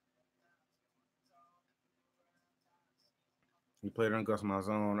 He played on Gus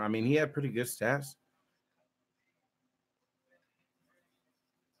Malzone. I mean, he had pretty good stats.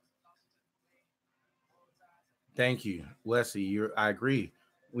 Thank you, Wesley. I agree.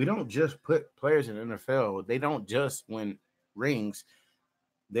 We don't just put players in the NFL. They don't just win rings.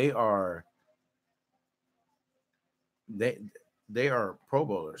 They are they they are Pro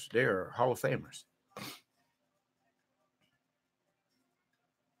Bowlers. They are Hall of Famers.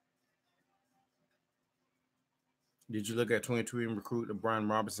 Did you look at 22 and recruit the Brian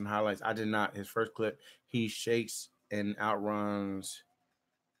Robinson highlights? I did not. His first clip, he shakes and outruns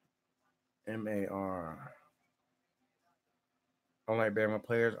MAR. Unlike Bama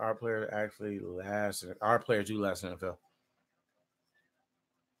players, our players actually last. Our players do last in the NFL.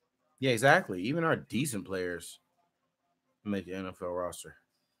 Yeah, exactly. Even our decent players make the NFL roster,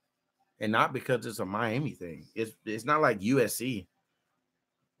 and not because it's a Miami thing. It's not like USC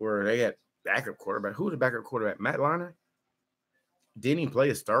where they got backup quarterback. Who's the backup quarterback? Matt Liner didn't even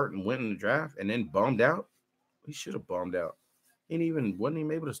play a start and went in the draft and then bummed out. He should have bummed out. He wasn't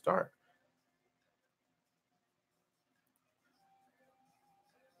even able to start.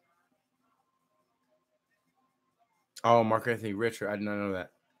 Oh, Mark Anthony Richard. I did not know that.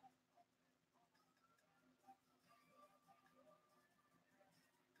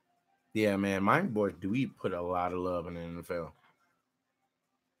 Yeah, man. My boy, do we put a lot of love in the NFL?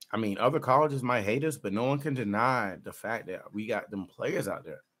 I mean, other colleges might hate us, but no one can deny the fact that we got them players out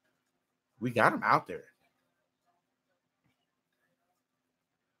there. We got them out there.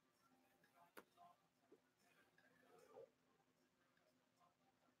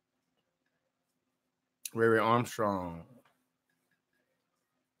 Ray Armstrong.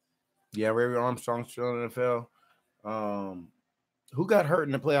 Yeah, Ray Armstrong still in the NFL. Who got hurt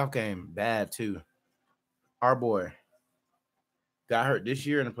in the playoff game? Bad too. Our boy got hurt this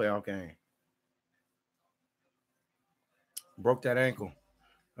year in the playoff game. Broke that ankle.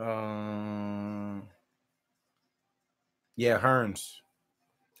 Yeah, Hearns.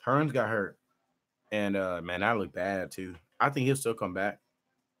 Hearns got hurt. And man, that looked bad too. I think he'll still come back.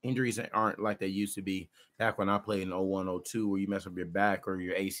 Injuries aren't like they used to be back when I played in 01, 02, where you mess up your back or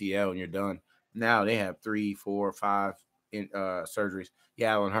your ACL and you're done. Now they have 3, 4, 5 surgeries.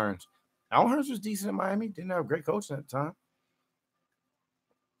 Yeah, Alan Hearns. Alan Hearns was decent in Miami. Didn't have a great coach at the time.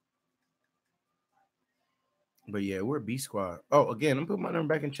 But yeah, we're B squad. Oh, again, I'm putting my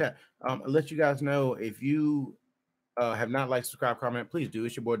number back in chat. I'll let you guys know if you have not liked, subscribe, comment, please do.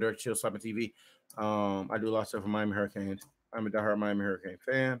 It's your boy Dirk Chill, Slappin'TV. I do a lot of stuff for Miami Hurricanes. I'm a diehard Miami Hurricane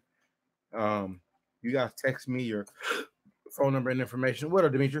fan. You guys text me your phone number and information. What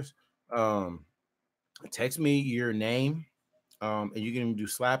up, Demetrius? Text me your name, and you can even do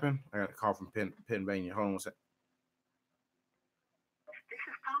slapping. I got a call from Pennsylvania. Hold on a second. This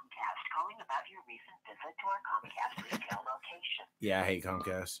is Comcast calling about your recent visit to our Comcast retail location. Yeah, I hate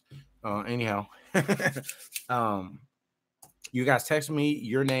Comcast. Anyhow, you guys text me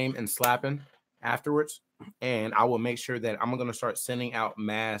your name and slapping afterwards, and I will make sure that I'm going to start sending out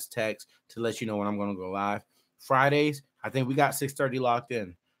mass texts to let you know when I'm going to go live. Fridays, I think we got 6:30 locked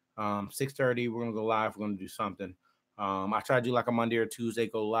in. 6:30, we're going to go live. We're going to do something. I try to do like a Monday or Tuesday,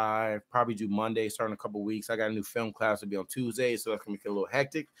 go live. Probably do Monday, starting a couple weeks. I got a new film class to be on Tuesday, so that's going to make it a little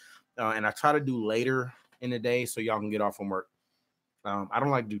hectic. And I try to do later in the day so y'all can get off from work. I don't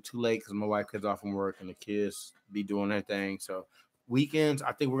like to do too late because my wife gets off from work and the kids be doing their thing. So weekends,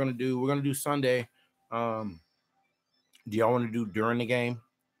 I think we're gonna do Sunday. Do y'all want to do during the game,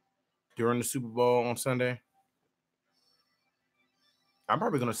 during the Super Bowl on Sunday? I'm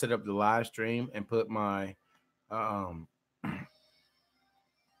probably gonna set up the live stream and put my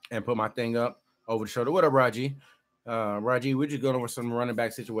thing up over the shoulder. What up, Raji? Raji, we're just going over some running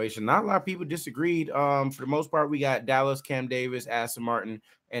back situation. Not a lot of people disagreed. For the most part, we got Dallas, Cam Davis, Aston Martin,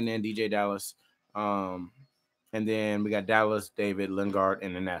 and then DJ Dallas. And then we got Dallas, David, Lingard,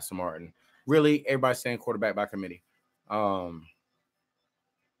 and then Aston Martin. Really, everybody's saying quarterback by committee. Quarterbacks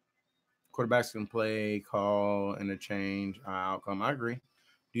can play, call, interchange, outcome. I agree.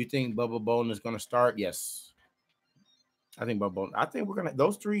 Do you think Bubba Bolden is going to start? Yes. I think we're gonna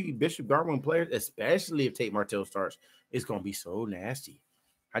those three Bishop Garwin players, especially if Tate Martell starts, it's gonna be so nasty.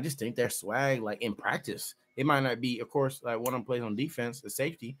 I just think their swag, like in practice, it might not be, of course, like one of them plays on defense, the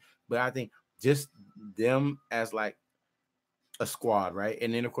safety, but I think just them as like a squad, right?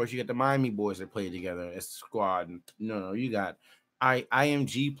 And then of course you got the Miami boys that play together as a squad. No, you got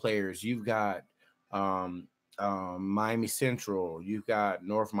IMG players, you've got Miami Central, you've got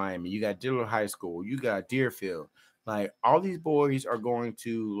North Miami, you got Dillard High School, you got Deerfield. Like all these boys are going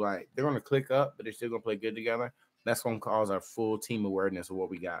to they're going to click up, but they're still going to play good together. That's going to cause our full team awareness of what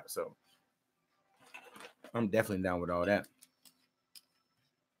we got. So I'm definitely down with all that.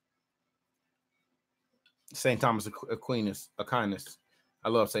 St. Thomas Aquinas. I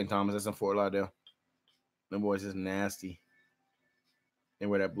love St. Thomas. That's in Fort Lauderdale. Them boys is nasty. They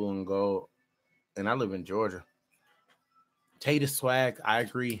wear that blue and gold. And I live in Georgia. Tate is swag. I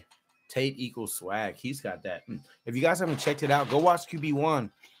agree. Tate equals swag. He's got that. If you guys haven't checked it out, go watch QB1.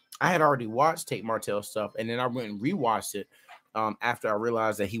 I had already watched Tate Martell stuff, and then I went and rewatched it after I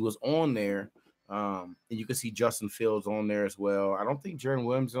realized that he was on there And you can see Justin Fields on there as well. I don't think Jaron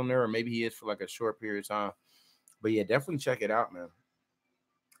Williams is on there, or maybe he is for like a short period of time. But yeah, definitely check it out, man.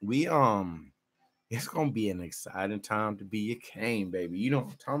 We it's gonna be an exciting time to be a Kane, baby. You know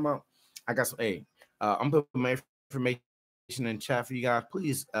what I'm talking about? I got some. Hey, I'm putting my information in chat for you guys.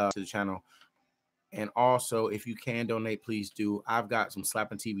 Please to the channel, and also if you can donate, please do. I've got some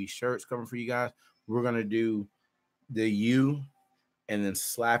Slappin' TV shirts coming for you guys. We're gonna do the U and then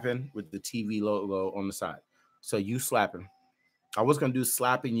slapping with the TV logo on the side. So you slapping. I was gonna do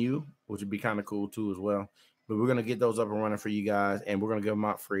slapping you, which would be kind of cool too as well. But we're gonna get those up and running for you guys, and we're gonna give them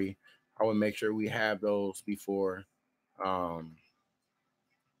out free. I will make sure we have those before um,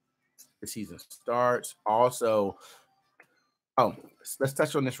 the season starts. Also, oh, let's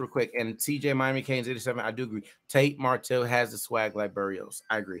touch on this real quick. And TJ Miami Canes 87, I do agree. Tate Martell has the swag like Barrios.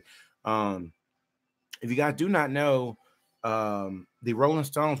 I agree. If you guys do not know, the Rolling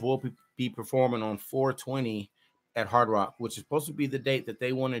Stones will be performing on 4/20 at Hard Rock, which is supposed to be the date that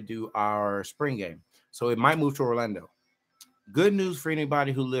they want to do our spring game. So it might move to Orlando. Good news for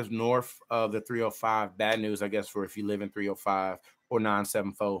anybody who lives north of the 305. Bad news, I guess, for if you live in 305 or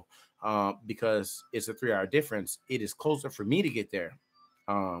 974, because it's a 3-hour difference. It is closer for me to get there.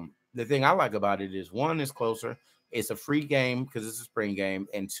 The thing I like about it is, one, is closer. It's a free game because it's a spring game,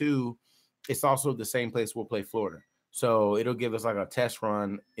 and two, it's also the same place we'll play Florida. So it'll give us like a test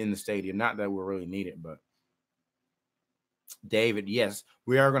run in the stadium. Not that we'll really need it, but David, yes,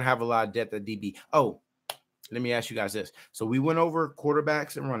 we are going to have a lot of depth at DB. Oh, let me ask you guys this. So we went over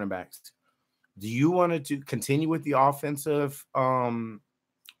quarterbacks and running backs. Do you want to continue with the offensive? Do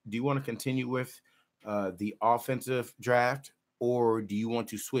you want to continue with the offensive draft, or do you want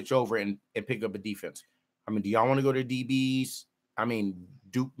to switch over and pick up a defense? I mean, do y'all want to go to DBs? I mean,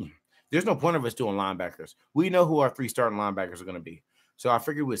 there's no point of us doing linebackers. We know who our 3 starting linebackers are going to be. So I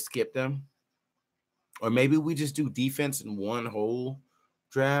figured we'd skip them. Or maybe we just do defense in one whole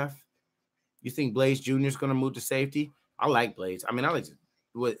draft. You think Blaze Jr. is going to move to safety? I like Blaze. I mean, I like,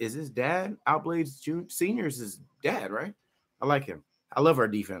 what is his dad? Outblades Jr. Senior is his dad, right? I like him. I love our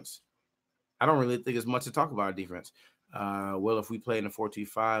defense. I don't really think there's much to talk about our defense. Well, if we play in a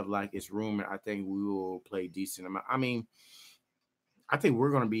 4-2-5 like it's rumored, I think we will play decent amount. I mean, I think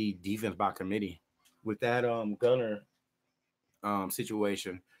we're going to be defense by committee with that gunner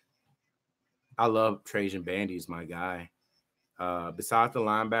situation. I love Trajan Bandy's my guy. Besides the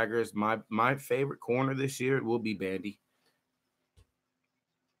linebackers, my favorite corner this year will be Bandy.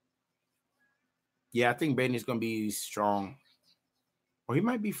 Yeah, I think Bandy's going to be strong. Or he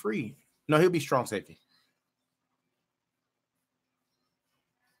might be free. No, he'll be strong safety.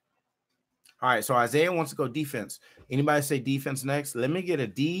 All right, so Isaiah wants to go defense. Anybody say defense next? Let me get a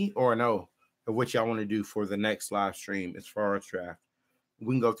D or an O of what y'all want to do for the next live stream as far as draft.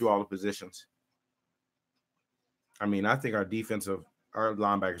 We can go through all the positions. I mean, I think our linebackers are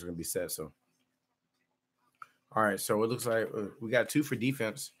going to be set. So, all right, so it looks like we got 2 for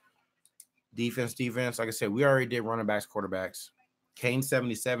defense. Defense. Like I said, we already did running backs, quarterbacks. Kane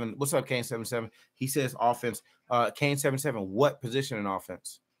 77. What's up, Kane 77? He says offense. Kane 77. What position in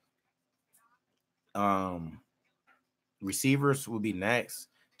offense? Receivers will be next.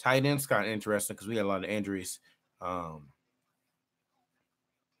 Tight ends kind of interesting because we had a lot of injuries.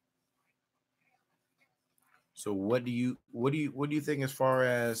 So what do you think as far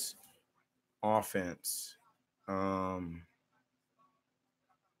as offense? I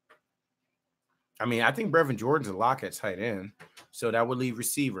mean, I think Brevin Jordan's a lock at tight end, so that would leave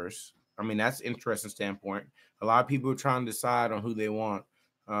receivers. I mean, that's an interesting standpoint. A lot of people are trying to decide on who they want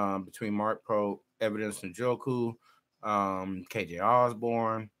between Mark Pro, Evidence Njoku, KJ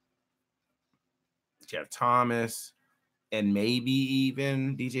Osborne, Jeff Thomas, and maybe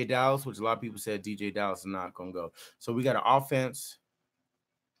even DJ Dallas, which a lot of people said DJ Dallas is not going to go. So we got an offense.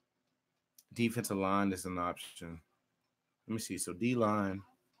 Defensive line is an option. Let me see. So D-line,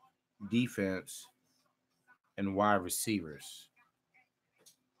 defense, and wide receivers.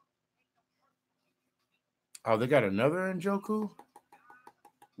 Oh, they got another Njoku?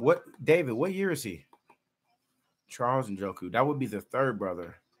 What, David, what year is he? Charles Njoku. That would be the 3rd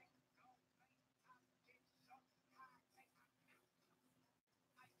brother.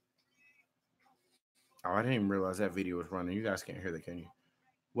 Oh, I didn't even realize that video was running. You guys can't hear that, can you?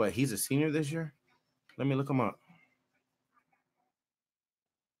 What, he's a senior this year? Let me look him up.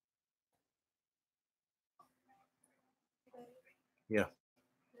 Yeah.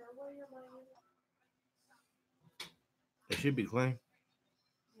 It should be clean.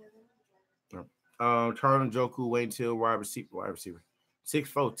 Charles Njoku, Wayne Till, wide receiver.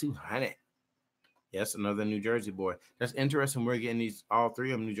 6'4", 200. Yes, another New Jersey boy. That's interesting. We're getting these all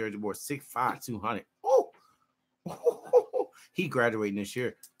three of them New Jersey boys. 6'5", 200. Oh, he graduating this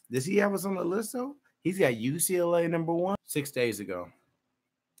year. Does he have us on the list though? He's got UCLA #1 6 days ago.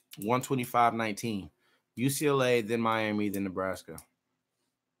 125-19. UCLA, then Miami, then Nebraska.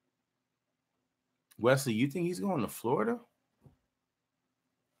 Wesley, you think he's going to Florida?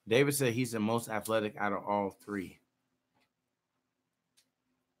 David said he's the most athletic out of all three.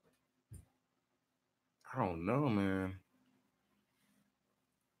 I don't know, man.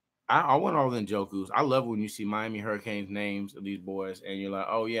 I want all the Njokus. I love when you see Miami Hurricanes names of these boys and you're like,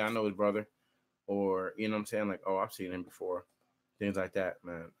 oh, yeah, I know his brother. Or, you know what I'm saying? Like, oh, I've seen him before. Things like that,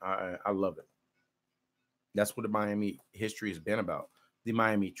 man. I love it. That's what the Miami history has been about. The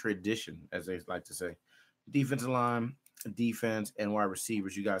Miami tradition, as they like to say. Defensive line, defense, and wide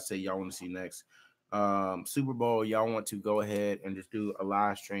receivers. You guys say y'all want to see next. Super Bowl, y'all want to go ahead and just do a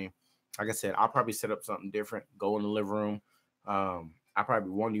live stream. Like I said, I'll probably set up something different. Go in the living room. I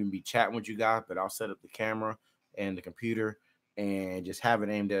probably won't even be chatting with you guys, but I'll set up the camera and the computer and just have it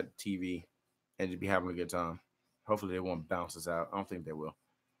aimed at the TV and just be having a good time. Hopefully they won't bounce us out. I don't think they will.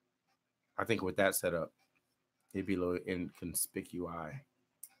 I think with that setup, it'd be a little inconspicuous.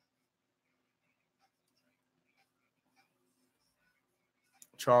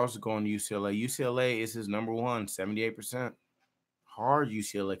 Charles is going to UCLA. UCLA is his #1, 78%. Hard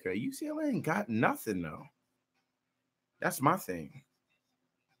UCLA. UCLA ain't got nothing, though. That's my thing.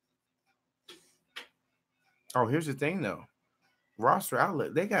 Oh, here's the thing, though. Roster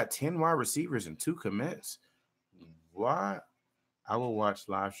outlet, they got 10 wide receivers and 2 commits. Why? I will watch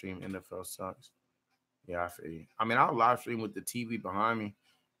live stream. NFL sucks. Yeah, I feel you. I mean, I'll live stream with the TV behind me.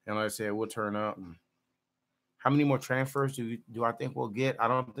 And like I said, we'll turn up. And how many more transfers do I think we'll get? I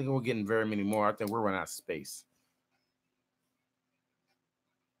don't think we're getting very many more. I think we're running out of space.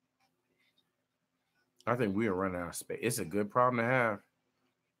 I think we are running out of space. It's a good problem to have.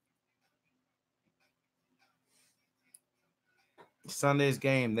 Sunday's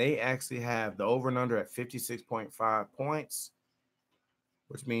game, they actually have the over and under at 56.5 points,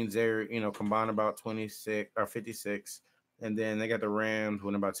 which means they're, combined about 26 or 56. And then they got the Rams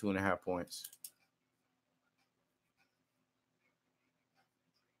winning about 2.5 points.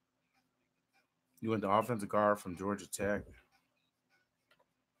 You went the offensive guard from Georgia Tech.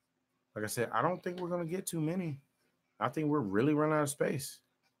 Like I said, I don't think we're going to get too many. I think we're really running out of space.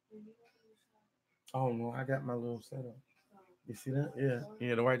 Oh, no, I got my little setup. You see that? Yeah.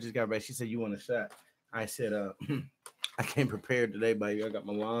 Yeah, the wife just got back. She said, you want a shot? I said, I came prepared today, buddy. I got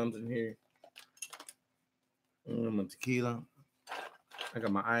my limes in here. My tequila. I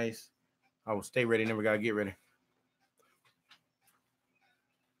got my ice. I will stay ready. Never got to get ready.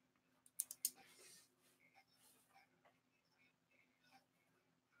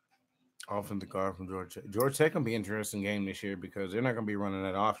 Offensive guard from Georgia Tech. Georgia Tech can be an interesting game this year because they're not going to be running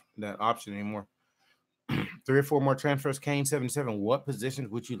that option anymore. 3 or 4 more transfers. Kane 77. What positions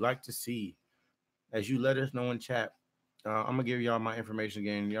would you like to see? As you let us know in chat, I'm gonna give y'all my information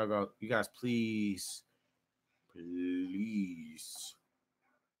again. You guys, please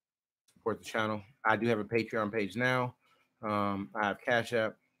support the channel. I do have a Patreon page now. I have Cash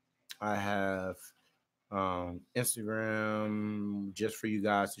App. I have Instagram just for you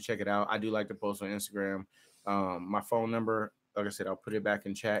guys to check it out. I do like to post on Instagram. My phone number, like I said, I'll put it back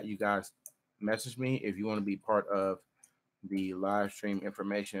in chat. You guys message me if you want to be part of the live stream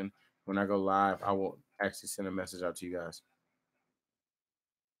information. When I go live, I will actually send a message out to you guys.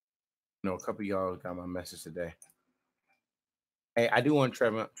 A couple of y'all got my message today. Hey, I do want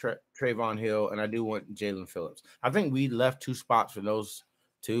Trayvon Hill, and I do want Jalen Phillips. I think we left 2 spots for those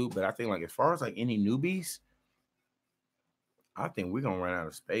 2, but I think like as far as like any newbies, I think we're gonna run out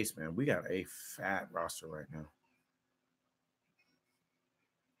of space, man. We got a fat roster right now.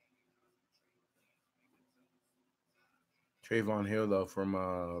 Trayvon Hill, though, from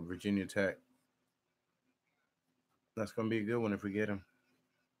Virginia Tech. That's gonna be a good one if we get him.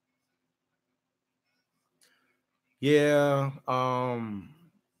 Yeah,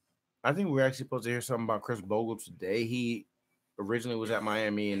 I think we're actually supposed to hear something about Chris Bogle today. He originally was at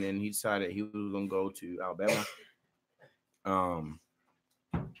Miami, and then he decided he was going to go to Alabama.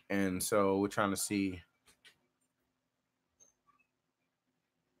 And so we're trying to see.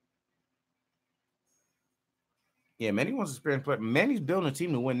 Yeah, Manny wants to experience play. Manny's building a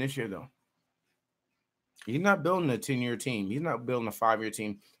team to win this year, though. He's not building a 10-year team. He's not building a 5-year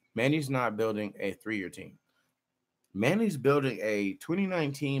team. Manny's not building a 3-year team. Manny's building a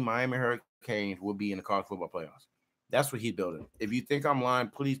 2019 Miami Hurricanes will be in the college football playoffs. That's what he's building. If you think I'm lying,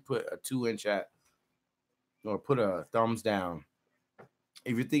 please put a 2 in chat or put a thumbs down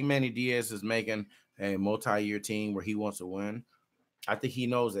If you think Manny Diaz is making a multi-year team where he wants to win, I think he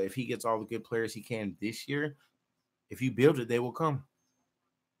knows that if he gets all the good players he can this year, if you build it, they will come.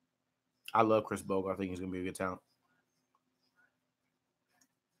 I love Chris Bogle. I think he's going to be a good talent.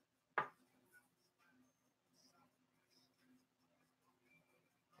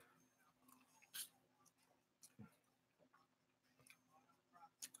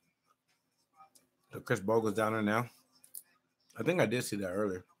 So Chris Bogle's down there now. I think I did see that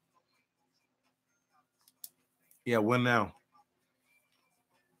earlier. Yeah, win now.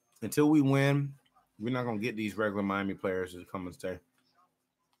 Until we win, we're not going to get these regular Miami players to come and stay.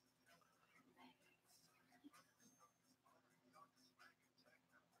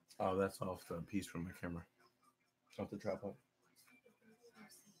 Oh, that's off the piece from my camera. Off the tripod.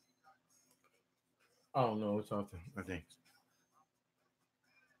 Oh, no, it's off the, I think.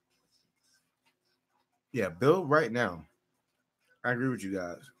 Yeah, build right now. I agree with you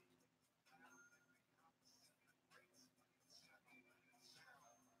guys.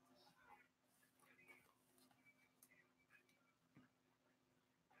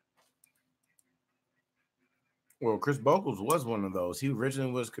 Well, Chris Bogles was one of those. He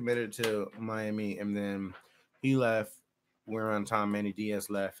originally was committed to Miami, and then he left. We're on time. Manny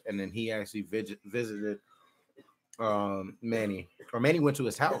Diaz left, and then he actually visited Manny, or Manny went to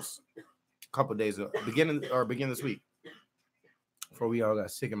his house a couple days ago, beginning this week, before we all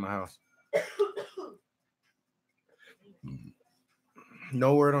got sick in my house.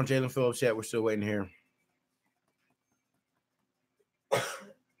 No word on Jalen Phillips yet. We're still waiting here.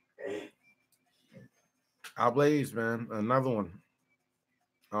 Our Blaze, man, another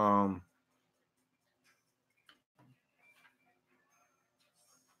one.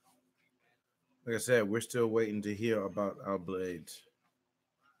 Like I said, we're still waiting to hear about our Blades.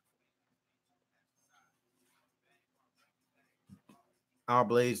 Our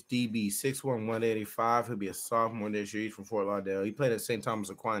Blades DB 6'1", 185. He'll be a sophomore this year. He's from Fort Lauderdale. He played at St. Thomas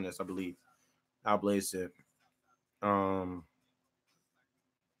Aquinas, I believe. Our Blades did.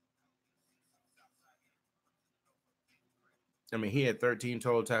 I mean, he had 13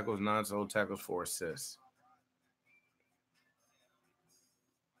 total tackles, 9 total tackles, 4 assists.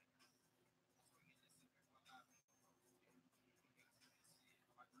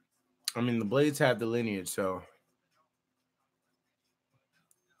 I mean, the Blades have the lineage, so.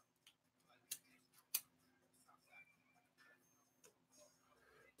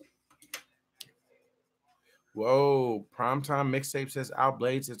 Whoa, Primetime Mixtape says our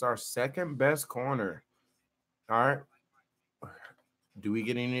Blades is our second best corner. All right. Do we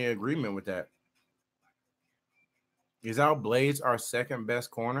get any agreement with that? Is our Blades our second best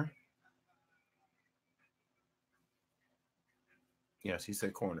corner? Yes, he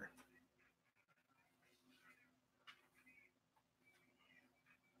said corner.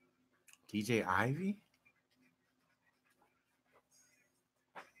 DJ Ivy?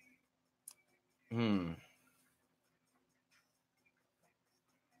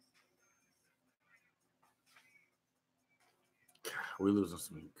 We're losing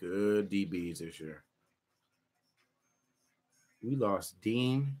some good DBs this year. We lost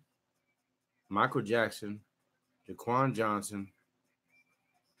Dean, Michael Jackson, Jaquan Johnson,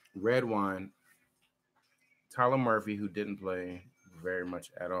 Redwine, Tyler Murphy, who didn't play very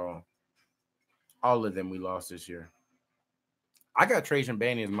much at all. All of them we lost this year. I got Trajan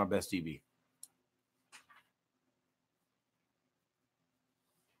Bandy as my best DB.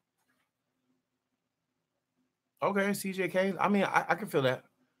 Okay, CJK. I mean, I can feel that.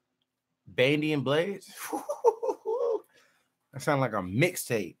 Bandy and Blades. That sounds like a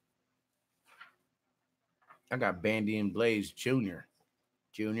mixtape. I got Bandy and Blades Jr.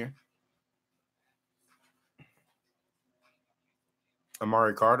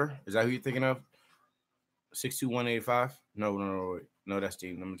 Amari Carter. Is that who you're thinking of? 6'2", 185? No, wait. No, that's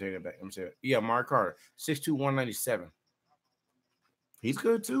Steve. Let me take it back. Let me say it. Yeah, Amari Carter. 6'2", 197. He's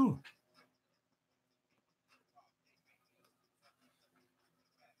good too.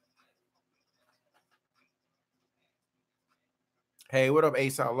 Hey, what up,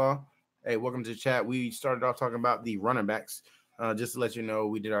 Ace Outlaw? Hey, welcome to the chat. We started off talking about the running backs. Just to let you know,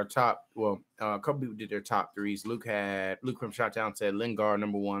 we did our top. Well, a couple people did their top threes. Luke from Shottown said Lingard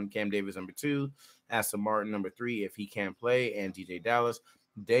number 1, Cam Davis number 2, Aston Martin number 3 if he can play, and DJ Dallas.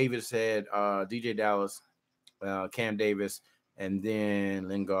 David said DJ Dallas, Cam Davis, and then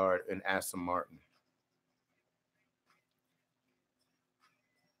Lingard and Aston Martin.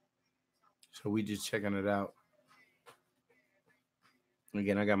 So we just checking it out.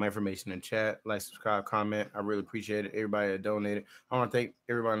 Again, I got my information in chat. Like, subscribe, comment. I really appreciate it. Everybody that donated. I want to thank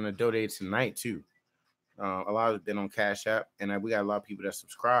everybody that donated tonight, too. A lot has been on Cash App, and we got a lot of people that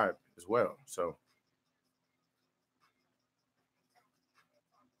subscribe as well. So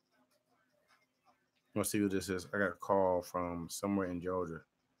let's see what this is. I got a call from somewhere in Georgia.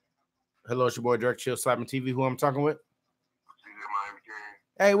 Hello, it's your boy Direct Chill Slappin'TV. Who I'm talking with?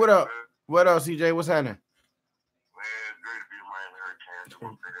 Hey, what up? What up, CJ? What's happening? Man, it's great to be Miami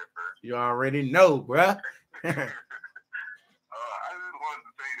Hurricanes. You already know, bruh. I just wanted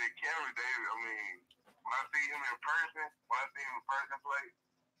to say that Cameron Davis, I mean, when I see him in person, play,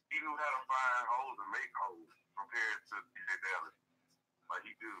 he knew how to find holes and make holes compared to DJ Dallas. Like,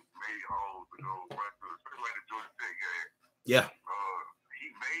 he just made holes to go right through, especially like the Georgia Tech game. Yeah. He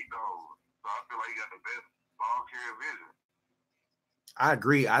made the holes. So I feel like he got the best ball carrier vision. I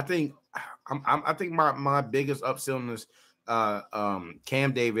agree. I think my biggest upselling is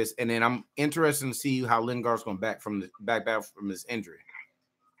Cam Davis, and then I'm interested to see how Lingard's going back from his injury.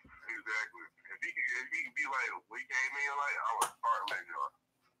 Exactly. If he can be like we came in like I was start Lingard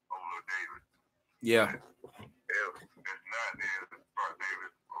over Davis. Yeah. If it's not there, start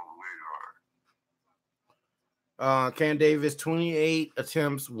Davis over Lingard. Cam Davis, 28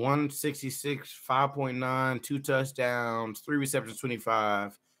 attempts, 166, 5.9, 2 touchdowns, 3 receptions,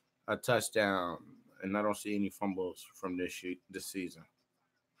 25, a touchdown, and I don't see any fumbles from this season. You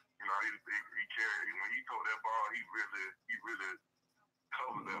know, he carried when he caught that ball. He really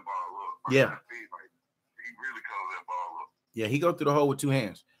covered that ball up. Yeah. He really covered that ball up. Yeah, he go through the hole with 2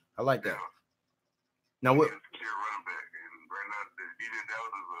 hands. I like that. Yeah. Now what? He's a secure running back, and right now DJ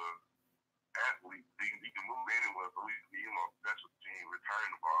Dallas is a athlete. He can move anywhere, so he's a special team return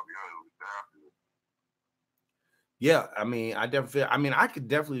the ball behind the outfield. Yeah, I mean, I could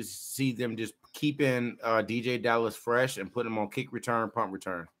definitely see them just keeping DJ Dallas fresh and put him on kick return, punt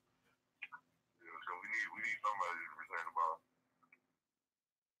return. Yeah, so we need somebody to return the ball.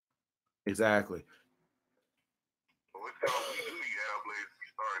 Exactly. So we do need Al Blaze to be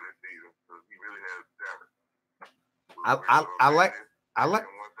starting this season because he really has talent. I like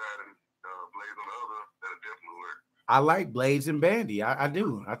one side and Blaze on the other. That'll definitely work. I like Blades and Bandy. I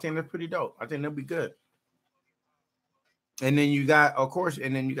do. I think that's pretty dope. I think that'll be good. And then you got, of course,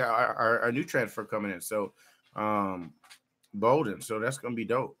 our new transfer coming in. So Bolden. So that's gonna be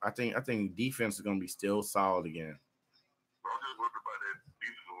dope. I think defense is gonna be still solid again. I'm just worried about that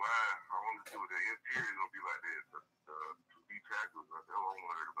defensive line. I want to see what the interior is gonna be like that. Tackles, that's all I'm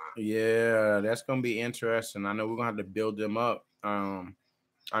worried about. Yeah, that's gonna be interesting. I know we're gonna have to build them up.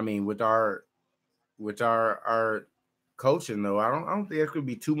 I mean, with our coaching though, I don't think that's gonna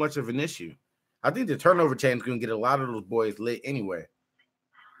be too much of an issue. I think the turnover chain is gonna get a lot of those boys lit anyway.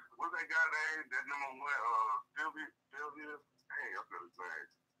 What's that guy name? That number one, Sylvia. Hey, I forgot his name.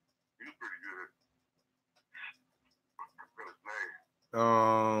 He's pretty good. I forgot his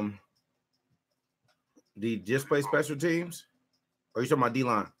name. The just play special teams? Or are you talking about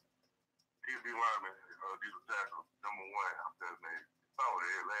D-line? He's D-lineman. He's a tackle. Number one. I forgot his name.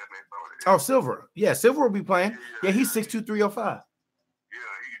 Last name. Oh, Silver. Yeah, Silver will be playing. Yeah, he's 6'2", 305. Yeah,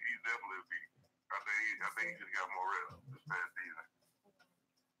 he's definitely a beat. I think he just got more reps this past season.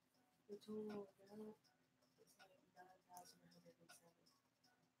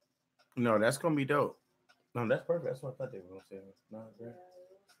 No, that's gonna be dope. No, that's perfect. That's what I thought they were gonna say. No, great.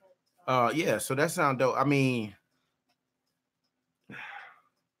 Yeah, so that sounds dope. I mean,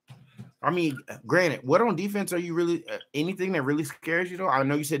 granted, what on defense are you really anything that really scares you though? I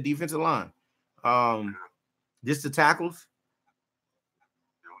know you said defensive line. Just the tackles.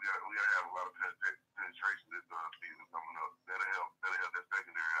 Yeah, we gotta have a lot of penetration this season coming up. That'll help that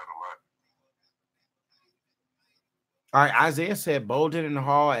secondary out a lot. All right, Isaiah said Bolden and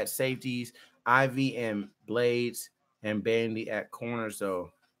Hall at safeties, Ivy and Blades and Bandy at corners.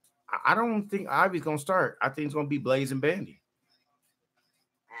 So I don't think Ivy's gonna start. I think it's gonna be Blades and Bandy.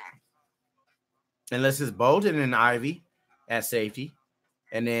 Unless it's Bolden and Ivy at safety,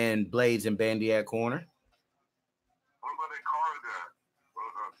 and then Blades and Bandy at corner. What about that Carter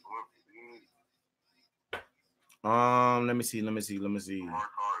guy? Let me see. Mark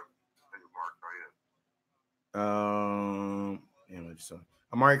Carter.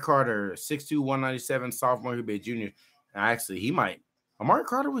 Amari Carter, 6'2", 197, sophomore. He'll be a junior. Actually, he might. Amari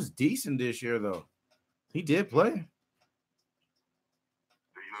Carter was decent this year, though. He did play. They were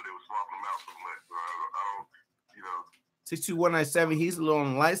swapping him out so much. So I don't. 6'2", 197. He's a little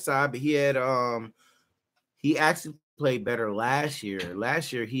on the light side, but he actually played better last year.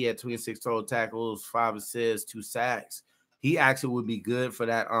 Last year, he had 26 total tackles, 5 assists, 2 sacks. He actually would be good for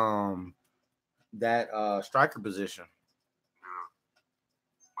that striker position. Yeah.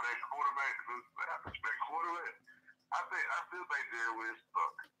 But that quarterback, I still think Jerry West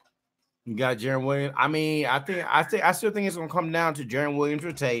stuck. You got Jaron Williams. I mean, I still think it's gonna come down to Jaron Williams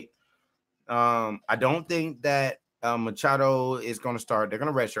or Tate. I don't think that Machado is gonna start. They're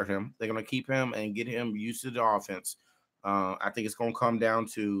gonna redshirt him. They're gonna keep him and get him used to the offense. I think it's gonna come down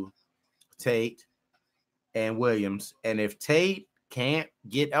to Tate and Williams. And if Tate can't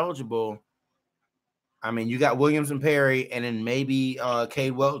get eligible, I mean, you got Williams and Perry, and then maybe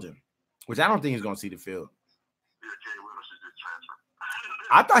Cade Weldon, which I don't think he's gonna see the field.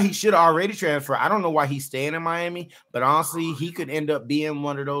 I thought he should have already transferred. I don't know why he's staying in Miami, but honestly, he could end up being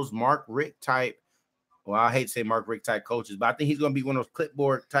one of those Mark Richt type. Well, I hate to say Mark Richt type coaches, but I think he's going to be one of those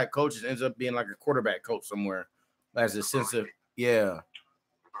clipboard type coaches. Ends up being like a quarterback coach somewhere. As a sense of yeah.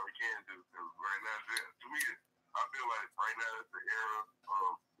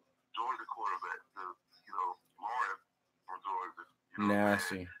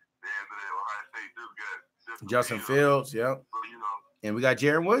 Nasty. Justin Fields, yep. And we got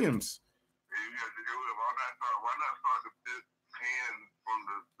Jaron Williams.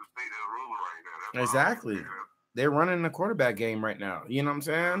 Exactly. They're running the quarterback game right now. You know what I'm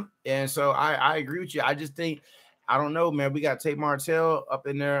saying? And so I agree with you. I just think, I don't know, man. We got Tate Martell up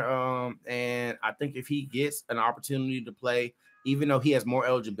in there. And I think if he gets an opportunity to play, even though he has more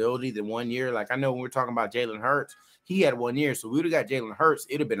eligibility than 1 year, like I know when we're talking about Jalen Hurts, he had 1 year. So we would have got Jalen Hurts,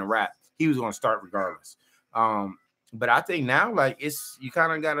 it'd have been a wrap. He was going to start regardless. But I think now, like, it's you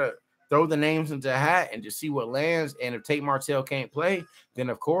kind of gotta throw the names into a hat and just see what lands. And if Tate Martell can't play, then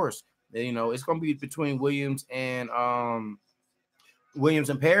of course, you know, it's gonna be between Williams and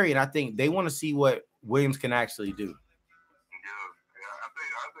Perry. And I think they want to see what Williams can actually do. Yeah, I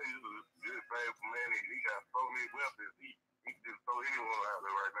think it's a good thing for Manny. He got so many weapons. He can throw anyone out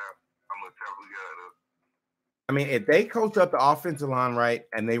there right now. How much trouble he got. I mean, if they coach up the offensive line right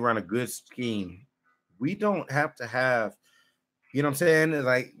and they run a good scheme, we don't have to have, you know what I'm saying?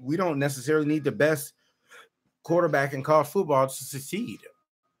 Like, we don't necessarily need the best quarterback in college football to succeed.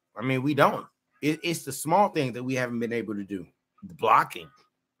 I mean, we don't. It's the small thing that we haven't been able to do. The blocking,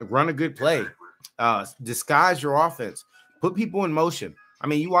 run a good play, disguise your offense, put people in motion. I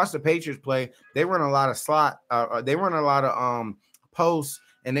mean, you watch the Patriots play, they run a lot of slot, they run a lot of posts,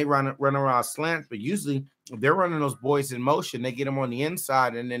 and they run around slants, but usually they're running those boys in motion. They get them on the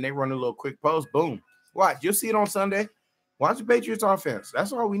inside, and then they run a little quick post, boom. Watch, you'll see it on Sunday. Watch the Patriots offense.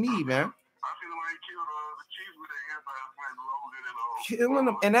 That's all we need, man. Killing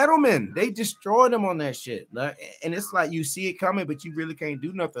them. And Edelman, they destroyed them on that shit. And it's like you see it coming, but you really can't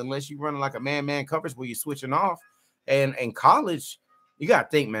do nothing unless you're running like a man-man coverage where you're switching off. And in college, you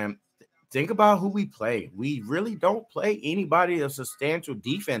got to think, man. Think about who we play. We really don't play anybody of substantial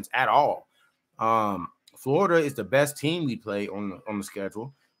defense at all. Florida is the best team we play on the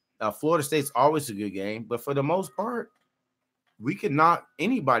schedule. Florida State's always a good game, but for the most part, we can knock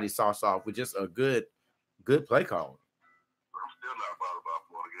anybody's sauce off with just a good play call. I'm still not bothered about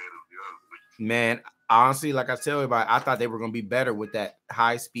Florida Gators. Man, honestly, like I tell everybody, I thought they were going to be better with that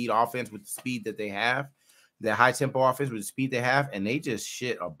high-speed offense with the speed that they have, that high-tempo offense with the speed they have, and they just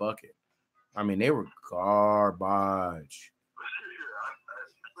shit a bucket. I mean, they were garbage.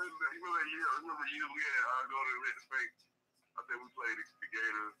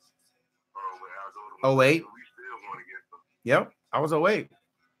 Oh, wait. Yep, I was awake.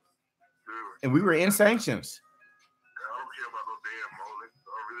 And we were in sanctions. I don't care about no damn Molin.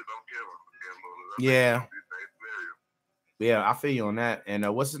 I really don't care about no damn Molin. Yeah. Yeah, I feel you on that. And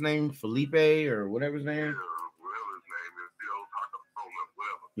what's his name? Felipe or whatever his name? Yeah, whatever his name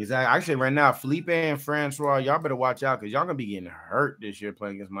is. Exactly. Actually, right now, Felipe and Francois, y'all better watch out because y'all going to be getting hurt this year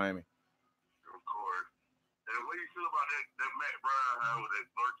playing against Miami. Of course. And what do you feel about that Matt Brown with that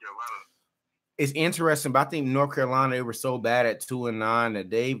North Carolina? It's interesting, but I think North Carolina, they were so bad at 2-9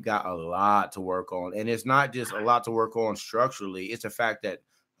 that they've got a lot to work on. And it's not just a lot to work on structurally. It's the fact that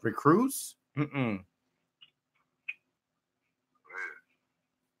recruits,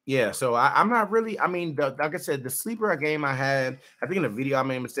 Yeah, so I'm not really, I mean, like I said, the sleeper game I had, I think in the video I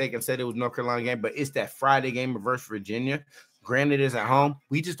made a mistake and said it was North Carolina game, but it's that Friday game versus Virginia. Granted, it's at home.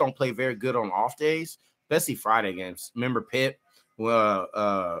 We just don't play very good on off days, especially Friday games. Remember Pitt?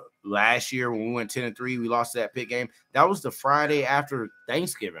 Well, last year when we went 10-3, we lost that Pitt game. That was the Friday after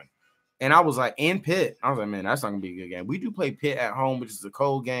Thanksgiving. And I was like, in Pitt. I was like, man, that's not going to be a good game. We do play Pitt at home, which is a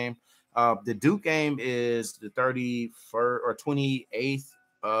cold game. The Duke game is the 31st or 28th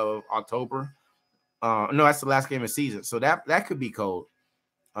of October. No, that's the last game of the season. So that could be cold.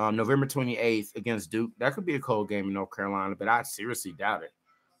 November 28th against Duke. That could be a cold game in North Carolina, but I seriously doubt it.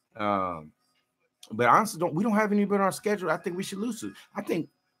 But honestly, we don't have anybody on our schedule I think we should lose to. I think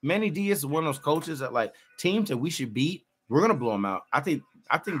Manny Diaz is one of those coaches that like teams that we should beat, we're gonna blow them out. I think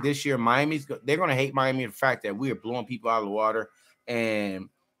I think this year they're going to hate Miami the fact that we are blowing people out of the water, and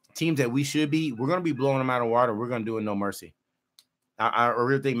teams that we should be, we're going to be blowing them out of the water. We're going to do it no mercy. I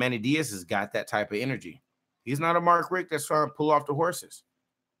really think Manny Diaz has got that type of energy. He's not a Mark Richt that's trying to pull off the horses.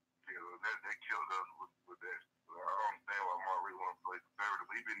 Yeah, that killed us with that. I don't understand why Mark Richt wants to play conservative.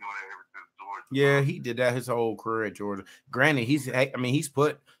 He's been doing that ever since Georgia. Yeah, he did that his whole career at Georgia. Granted, he's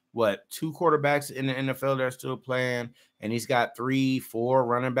put what 2 quarterbacks in the NFL that are still playing, and he's got 3-4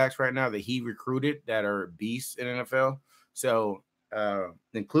 running backs right now that he recruited that are beasts in the NFL. So,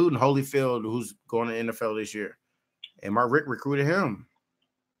 including Holyfield, who's going to NFL this year, and Mark Richt recruited him.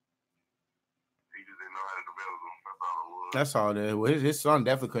 He just didn't know how to develop them. That's all it was. Well, his son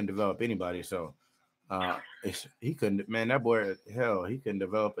definitely couldn't develop anybody. So, he couldn't. Man, that boy, hell, he couldn't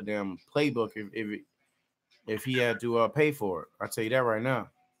develop a damn playbook if he had to pay for it. I'll tell you that right now.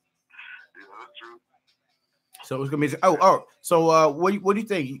 Yeah, that's true. So it's gonna be. So what do you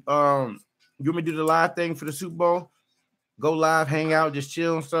think? You want me to do the live thing for the Super Bowl? Go live, hang out, just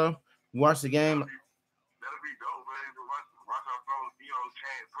chill and stuff. Watch the game. That'll be dope, man. Watch our folks,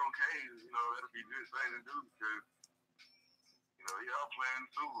 pro K's. That'll be a good thing to do because y'all playing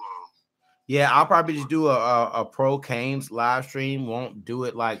the Super Bowl. Yeah, I'll probably just do a Pro Canes live stream. Won't do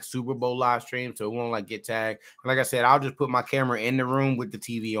it like Super Bowl live stream, so it won't like get tagged. Like I said, I'll just put my camera in the room with the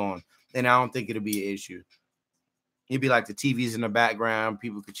TV on, and I don't think it'll be an issue. It'd be like the TV's in the background,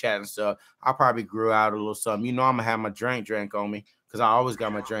 people could chat and stuff. I'll probably grow out a little something. I'm gonna have my drink on me because I always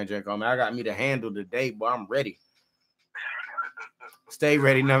got my drink on me. I got me to handle the day, boy. I'm ready. Stay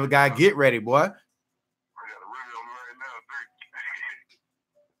ready, never gotta get ready, boy.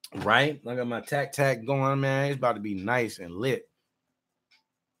 Right? I got my tac going, man. It's about to be nice and lit.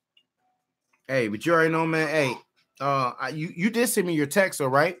 Hey, but you already know, man. Hey, you did send me your text, though,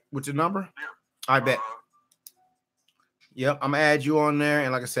 right? With your number? Yeah. I bet. Yep, I'm gonna add you on there,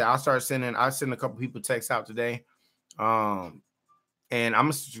 and like I said, I send a couple people texts out today, and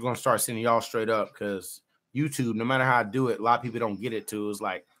I'm just gonna start sending y'all straight up because YouTube, no matter how I do it, a lot of people don't get it too. It's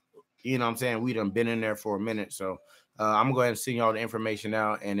like, what I'm saying, we done been in there for a minute, so I'm gonna go ahead and send y'all the information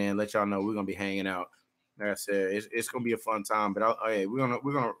out, and then let y'all know we're gonna be hanging out. Like I said, it's gonna be a fun time, but hey, we're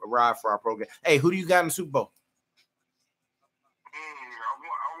gonna arrive for our program. Hey, who do you got in the Super Bowl?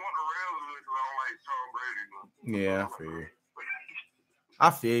 Yeah, I feel you.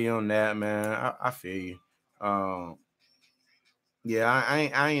 I feel you on that, man. I feel you. Yeah,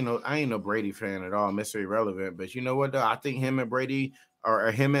 I ain't no Brady fan at all, Mr. Irrelevant. But you know what though? I think him and Brady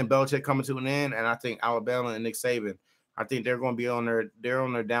or him and Belichick coming to an end, and I think Alabama and Nick Saban, I think they're gonna be on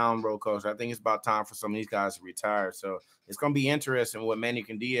their down road coast. I think it's about time for some of these guys to retire. So it's gonna be interesting what Manny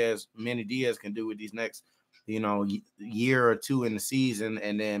Diaz can do with these next, year or two in the season,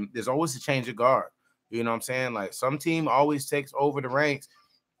 and then there's always a change of guard. You know what I'm saying? Like some team always takes over the ranks.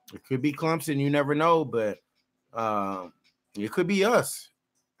 It could be Clemson, you never know, but it could be us.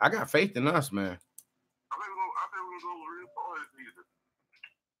 I got faith in us, man. I think we're going to go real far this season.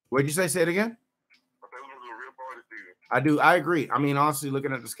 What'd you say? Say it again? I think we're going to go real far this season. I do. I agree. I mean, honestly,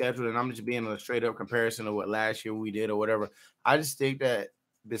 looking at the schedule, and I'm just being a straight up comparison of what last year we did or whatever. I just think that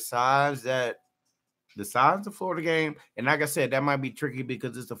besides the Florida game, and like I said, that might be tricky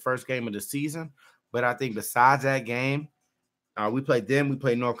because it's the first game of the season. But I think besides that game, we play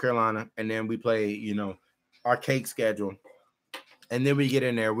North Carolina, and then we play, our cake schedule. And then we get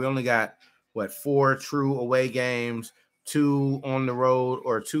in there. We only got, 4 true away games, 2 on the road,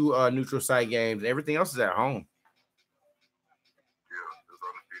 or 2 neutral site games. Everything else is at home.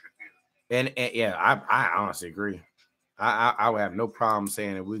 Yeah, and yeah, I honestly agree. I would have no problem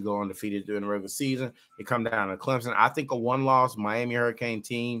saying if we go undefeated during the regular season, it come down to Clemson. I think a 1-loss Miami Hurricane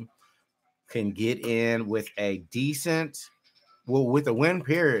team can get in with a decent, with a win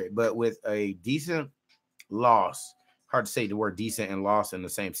period, but with a decent loss. Hard to say the word decent and loss in the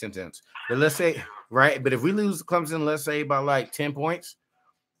same sentence. But let's say, right? But if we lose Clemson, let's say by like 10 points,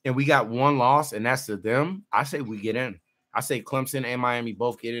 and we got 1 loss, and that's to them, I say we get in. I say Clemson and Miami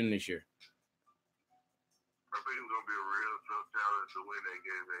both get in this year. I think it's going to be a real tough challenge to win that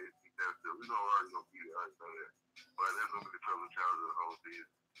game. We're already going to beat it. But that's going to be the toughest challenge of the whole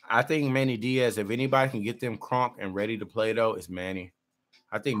season. I think Manny Diaz, if anybody can get them crunk and ready to play, though, it's Manny.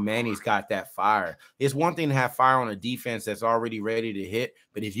 I think Manny's got that fire. It's one thing to have fire on a defense that's already ready to hit,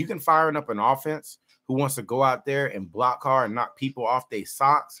 but if you can fire up an offense who wants to go out there and block hard and knock people off their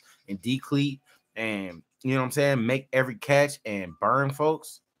socks and decleat and, make every catch and burn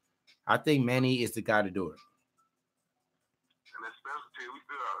folks, I think Manny is the guy to do it. And that special team, we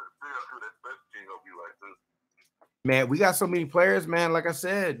still that special team going to be like this. Man, we got so many players, man. Like I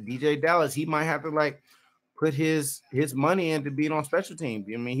said, DJ Dallas, he might have to put his money into being on special teams.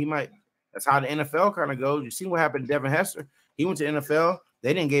 I mean, he might. That's how the NFL kind of goes. You see what happened to Devin Hester? He went to NFL.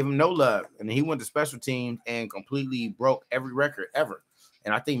 They didn't give him no love, and then he went to special teams and completely broke every record ever.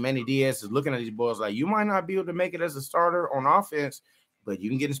 And I think Manny Diaz is looking at these boys like, you might not be able to make it as a starter on offense, but you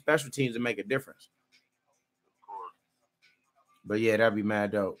can get in special teams and make a difference. But yeah, that'd be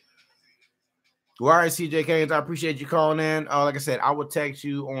mad dope. Well, all right, CJ Keynes, I appreciate you calling in. Like I said, I will text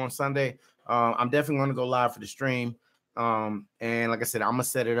you on Sunday. I'm definitely going to go live for the stream. And like I said, I'm gonna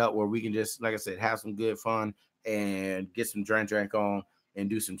set it up where we can just, like I said, have some good fun and get some drink on and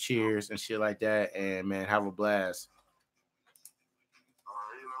do some cheers and shit like that. And man, have a blast.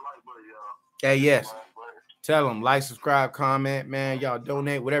 Hey, yes. Tell them, like, subscribe, comment, man. Y'all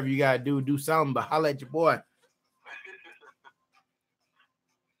donate, whatever you gotta do something, but holla at your boy.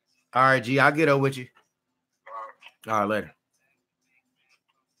 All right, G, I'll get over with you. All right, later.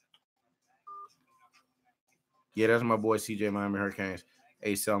 Yeah, that's my boy CJ Miami Hurricanes.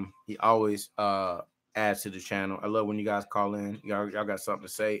 Hey, he always adds to the channel. I love when you guys call in. Y'all got something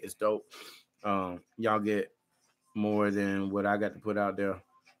to say. It's dope. Y'all get more than what I got to put out there.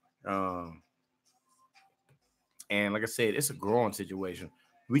 And like I said, it's a growing situation.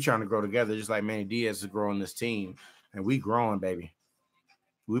 We trying to grow together, just like Manny Diaz is growing this team, and we growing, baby.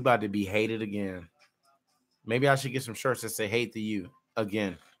 We about to be hated again. Maybe I should get some shirts that say "Hate to You"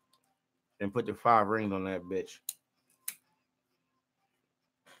 again, and put the 5 rings on that bitch.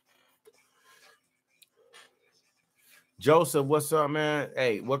 Joseph, what's up, man?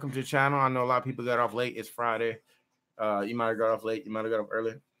 Hey, welcome to the channel. I know a lot of people got off late. It's Friday. You might have got off late. You might have got off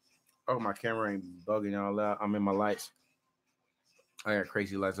early. Oh, my camera ain't bugging y'all out. I'm in my lights. I got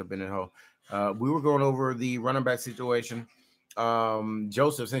crazy lights up in the hole. We were going over the running back situation.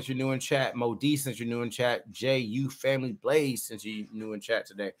 Joseph, since you're new in chat. Mo D, since you're new in chat. Jay, you Family Blaze, since you're new in chat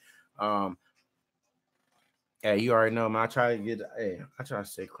today. Hey, you already know, man. I try to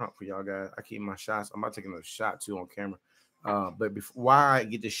stay crunk for y'all guys. I keep my shots. I'm about to take another shot too on camera. But before I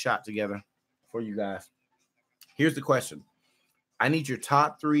get this shot together for you guys, here's the question. I need your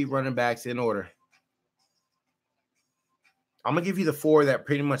top 3 running backs in order. I'm going to give you the 4 that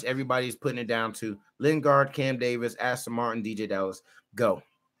pretty much everybody's putting it down to. Lingard, Cam Davis, Aston Martin, DJ Dallas. Go.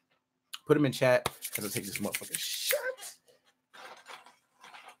 Put them in chat as I take this motherfucking shot.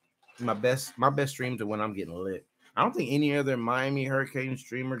 My best streams are when I'm getting lit. I don't think any other Miami Hurricane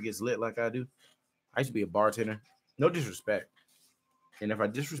streamer gets lit like I do. I used to be a bartender. No disrespect. And if I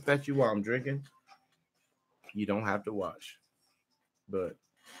disrespect you while I'm drinking, you don't have to watch. But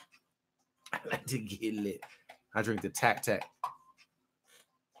I like to get lit. I drink the Tac Tac.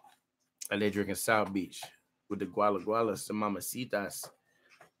 And they're drinking South Beach with the Guala Gualas, the Mamacitas.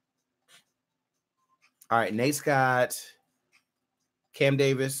 All right, Nate's got Cam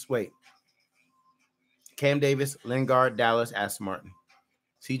Davis, Lingard, Dallas, Aston Martin.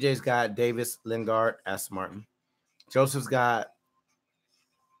 CJ's got Davis, Lingard, Aston Martin. Joseph's got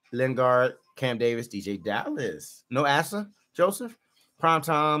Lingard, Cam Davis, DJ Dallas. No Asa, Joseph. Prime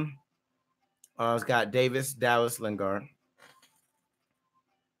Time has got Davis, Dallas, Lingard.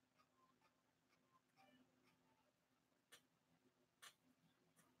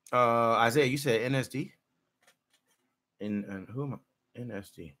 Isaiah, you said NSD? And who am I?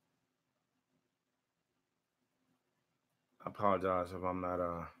 NSD. I apologize if I'm not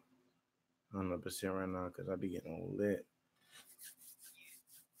 100% right now because I be getting lit.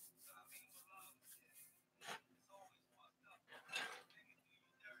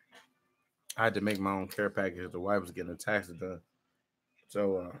 I had to make my own care package. The wife was getting a tax done.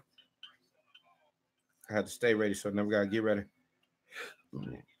 So I had to stay ready. So I never got to get ready.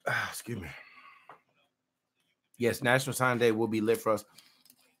 Excuse me. Yes, National Sign Day will be lit for us.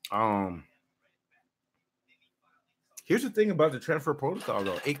 Here's the thing about the transfer protocol,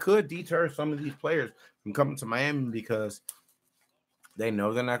 though. It could deter some of these players from coming to Miami because they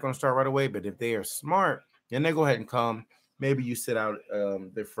know they're not going to start right away. But if they are smart, then they go ahead and come. Maybe you sit out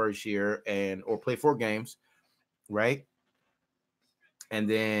their first year or play 4 games, right? And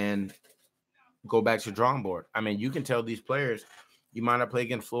then go back to the drawing board. I mean, you can tell these players, you might not play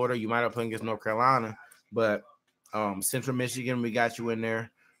against Florida, you might not play against North Carolina, but Central Michigan, we got you in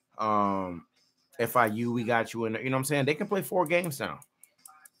there. FIU, we got you in there. You know what I'm saying? They can play 4 games now.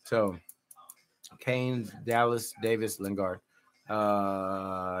 So, Kane, Dallas, Davis, Lingard.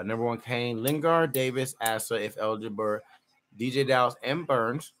 Number 1, Kane, Lingard, Davis, Asa, if eligible, DJ Dallas, and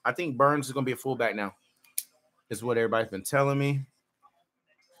Burns. I think Burns is going to be a fullback now. Is what everybody's been telling me.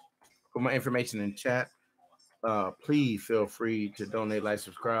 Put my information in chat. Please feel free to donate, like,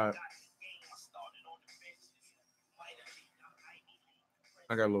 subscribe.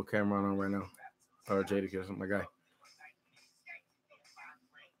 I got a little camera on right now. Or Jadakiss, my guy.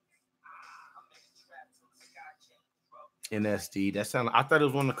 NSD. That sounded. I thought it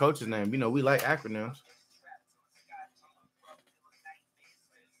was one of the coaches' name. You know, we like acronyms.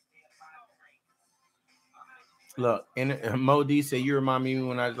 Look, and Mo D said you remind me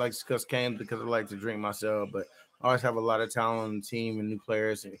when I like to discuss Kane because I like to drink myself, but I always have a lot of talent on the team and new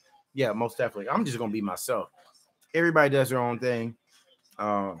players. And yeah, most definitely. I'm just gonna be myself. Everybody does their own thing.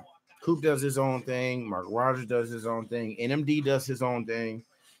 Coop does his own thing. Mark Rogers does his own thing. NMD does his own thing.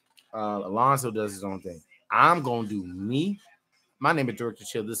 Alonzo does his own thing. I'm gonna do me. My name is Director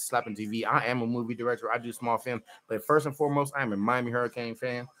Chill. This is Slappin'TV. I am a movie director. I do small films, but first and foremost, I'm a Miami Hurricane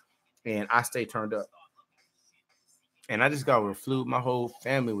fan, and I stay turned up. And I just got over the flu. My whole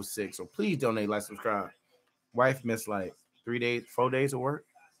family was sick, so please donate, like, subscribe. Wife missed like 3 days, 4 days of work.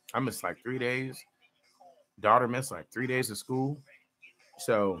 I missed like 3 days. Daughter missed like 3 days of school.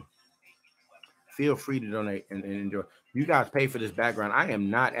 So feel free to donate and enjoy. You guys pay for this background. I am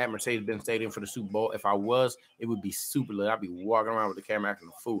not at Mercedes-Benz Stadium for the Super Bowl. If I was, it would be super lit. I'd be walking around with the camera acting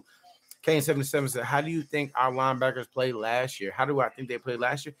a fool. Kane77 said, how do you think our linebackers played last year? How do I think they played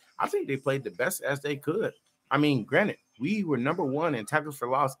last year? I think they played the best as they could. I mean, granted, we were number 1 in tackles for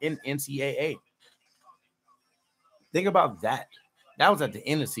loss in NCAA. Think about that. That was at the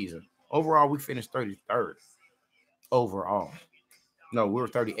end of the season. Overall, we finished 33rd overall. No, we were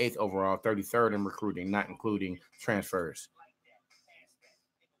 38th overall, 33rd in recruiting, not including transfers.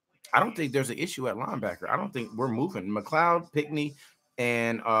 I don't think there's an issue at linebacker. I don't think we're moving. McLeod, Pickney,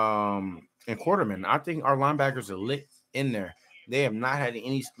 and Quarterman. I think our linebackers are lit in there. They have not had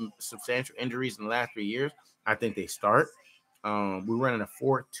any substantial injuries in the last 3 years. I think they start. We're running a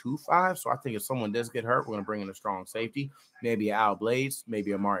 4-2-5, so I think if someone does get hurt, we're going to bring in a strong safety, maybe Al Blades,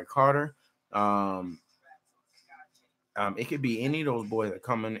 maybe Amari Carter. It could be any of those boys that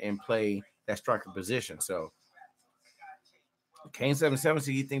come in and play that striker position. So, Kane77,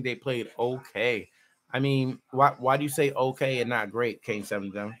 so you think they played okay? I mean, why do you say okay and not great,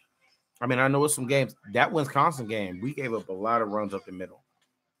 Kane77? I mean, I know it's some games. That Wisconsin game, we gave up a lot of runs up the middle,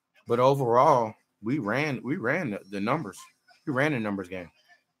 but overall, we ran the numbers. We ran the numbers game.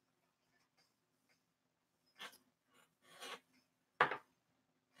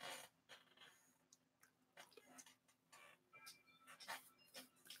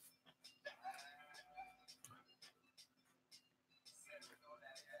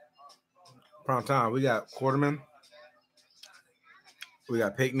 Prime time. We got Quarterman. We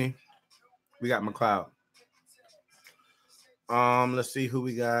got Pickney. We got McLeod. Let's see who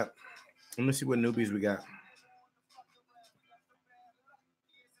we got. Let me see what newbies we got.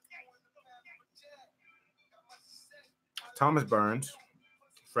 Thomas Burns,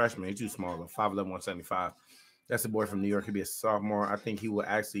 freshman. He's too small, though. 5'11", 175. That's the boy from New York. He'll be a sophomore. I think he will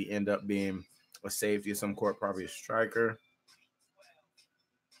actually end up being a safety of some court, probably a striker.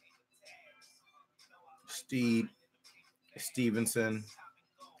 Steve Stevenson,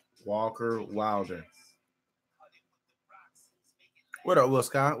 Walker, Wilder. What up, Will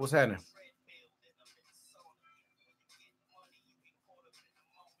Scott? What's happening?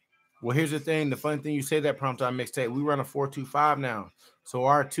 Well, here's the thing. The funny thing, you say that prompt time mixtape. We run a 4-2-5 now. So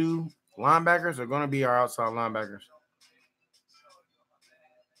our 2 linebackers are going to be our outside linebackers.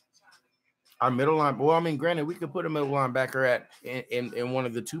 Our middle line. Well, I mean, granted, we could put a middle linebacker in one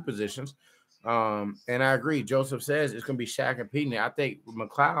of the 2 positions. And I agree. Joseph says it's going to be Shaq and Pickney. I think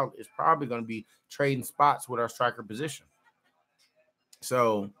McLeod is probably going to be trading spots with our striker position.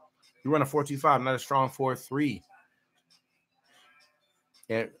 So we run a 4-2-5, not a strong 4-3.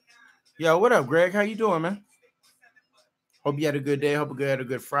 And yo, what up, Greg? How you doing, man? Hope you had a good day. Hope you had a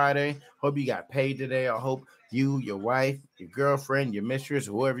good Friday. Hope you got paid today. I hope you, your wife, your girlfriend, your mistress,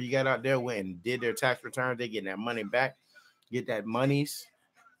 whoever you got out there went and did their tax return. They're getting that money back. Get that monies.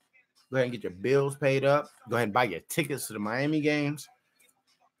 Go ahead and get your bills paid up. Go ahead and buy your tickets to the Miami games.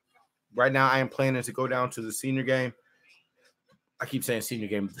 Right now, I am planning to go down to the senior game. I keep saying senior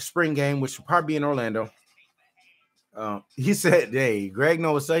game. The spring game, which will probably be in Orlando. He said, hey, Greg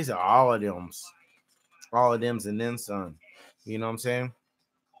knows what he said, all of them's and then some. You know what I'm saying?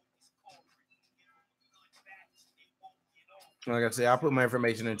 Like I said, I'll put my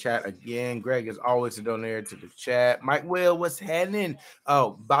information in the chat again. Greg is always a donator to the chat. Mike Will, what's happening?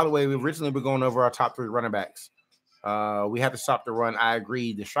 Oh, by the way, we originally were going over our top 3 running backs. We have to stop the run. I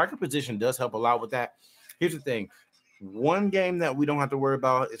agree. The striker position does help a lot with that. Here's the thing. One game that we don't have to worry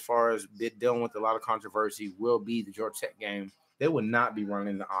about as far as dealing with a lot of controversy will be the Georgia Tech game. They will not be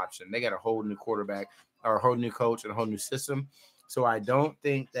running the option. They got a whole new quarterback or a whole new coach and a whole new system. So I don't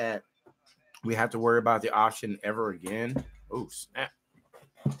think that we have to worry about the option ever again. Oh, snap.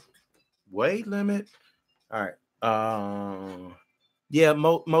 weight limit. All right. Yeah,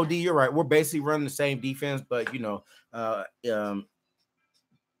 Mo D, you're right. We're basically running the same defense, but you know,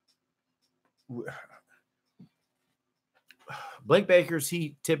 Blake Baker's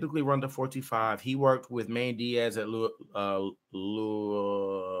he typically run the 4-2-5. He worked with Manny Diaz at Louisiana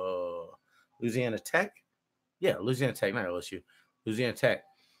Tech. Yeah, Louisiana Tech, not LSU. Louisiana Tech.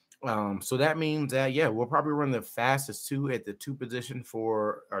 So that means that we'll probably run the fastest two at the two position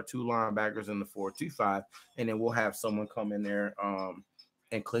for our two linebackers in the 4-2-5, and then we'll have someone come in there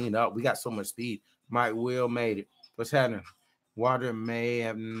and clean up. We got so much speed. Mike Will made it. What's happening? Water may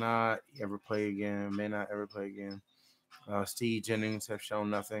not ever play again. Steve Jennings have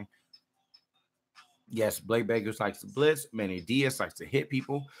shown nothing. Yes, Blake Baker likes to blitz. Manny Diaz likes to hit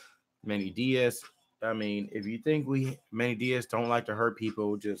people. Manny Diaz. I mean, if you think Manny Diaz don't like to hurt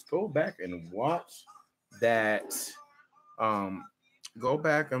people, just go back and watch that. Go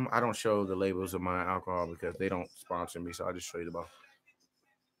back and I don't show the labels of my alcohol because they don't sponsor me, so I just show you the bottle.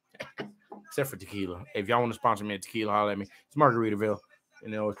 Except for tequila. If y'all want to sponsor me at tequila, holler at me. It's Margaritaville,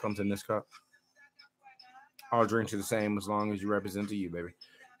 and it always comes in this cup. All drinks are the same as long as you represent to you, baby.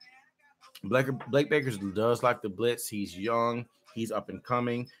 Blake Baker does like the blitz. He's young. He's up and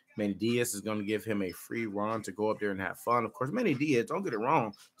coming. Manny Diaz is going to give him a free run to go up there and have fun. Of course, Manny Diaz, don't get it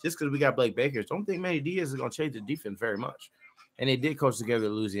wrong. Just because we got Blake Baker, don't think Manny Diaz is going to change the defense very much. And they did coach together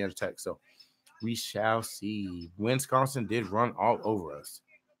at Louisiana Tech, so we shall see. Wisconsin did run all over us,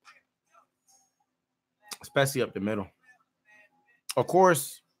 especially up the middle. Of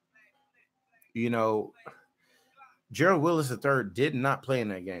course, you know, Gerald Willis III did not play in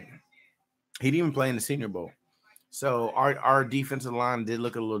that game. He didn't even play in the Senior Bowl. So our defensive line did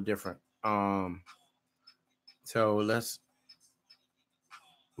look a little different.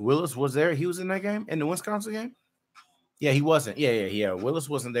 Willis was there. He was in that game, in the Wisconsin game. Yeah, he wasn't. Yeah. Willis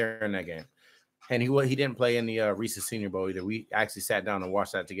wasn't there in that game, and he didn't play in the Reese's Senior Bowl either. We actually sat down and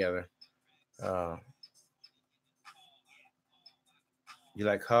watched that together. You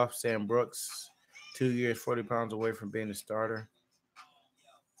like Huff, Sam Brooks, 2 years, 40 pounds away from being a starter.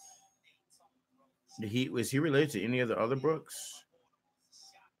 Was he related to any of the other Brooks?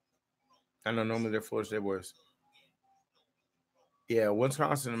 I know normally they're Florida State boys. Yeah,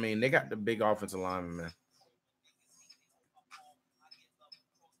 Wisconsin, I mean, they got the big offensive lineman, man.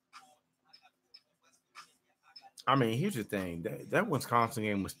 I mean, here's the thing. That Wisconsin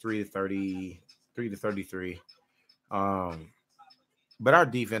game was 3-33. But our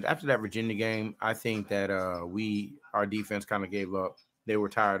defense, after that Virginia game, I think that our defense kind of gave up. They were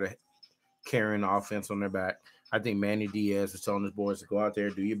tired of carrying the offense on their back. I think Manny Diaz was telling his boys to go out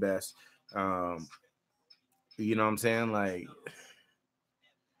there, do your best. You know what I'm saying? Like,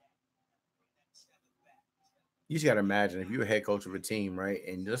 you just got to imagine if you're a head coach of a team, right?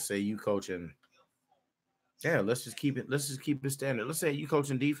 And just say you coaching, let's just keep it standard. Let's say you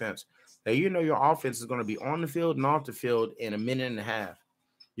coaching defense. Now, you know your offense is going to be on the field and off the field in a minute and a half.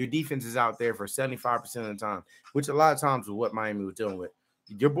 Your defense is out there for 75% of the time, which a lot of times is what Miami was dealing with.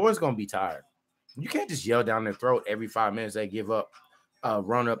 Your boys going to be tired. You can't just yell down their throat every 5 minutes they give up,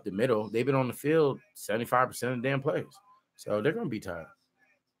 run up the middle. They've been on the field 75% of the damn plays. So they're going to be tired.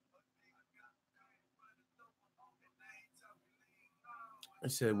 I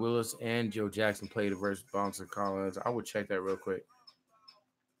said Willis and Joe Jackson played versus Boston College. I would check that real quick.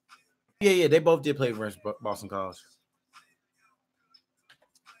 Yeah, they both did play versus Boston College.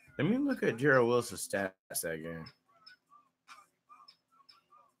 Let me look at Gerald Wilson's stats that game.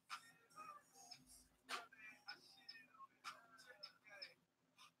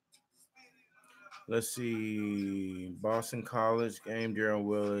 Let's see. Boston College game, Gerald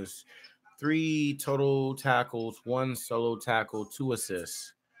Willis. 3 total tackles, 1 solo tackle, 2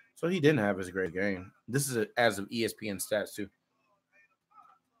 assists. So he didn't have as great game. This is as of ESPN stats too.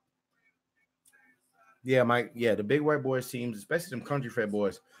 Yeah, Mike. Yeah, the big white boys teams, especially them country fed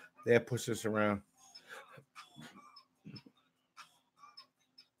boys, they have pushed us around.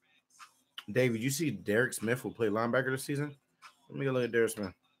 David, you see Derek Smith will play linebacker this season? Let me go look at Derek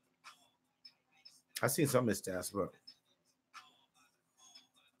Smith. I seen some of his stats, but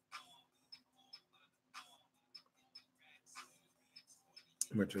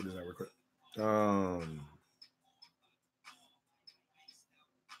I'm gonna check this out real quick.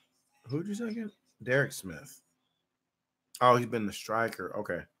 Who'd you say again? Derek Smith. Oh, he's been the striker.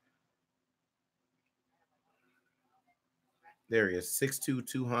 Okay. There he is. 6'2",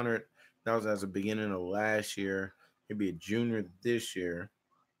 200. That was as the beginning of last year. He'll be a junior this year.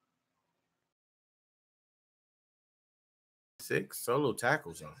 6 solo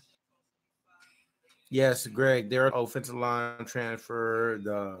tackles on. Yes, Greg. Their offensive line transfer.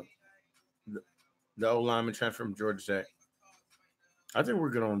 The old lineman transfer from Georgia Tech. I think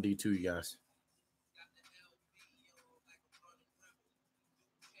we're good on D2, you guys.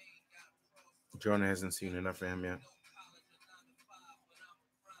 Jordan hasn't seen enough of him yet.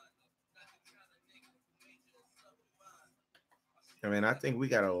 I mean, I think we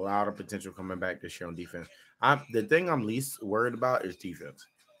got a lot of potential coming back this year on defense. The thing I'm least worried about is defense.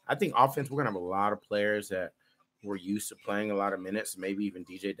 I think offense, we're going to have a lot of players that we're used to playing a lot of minutes. Maybe even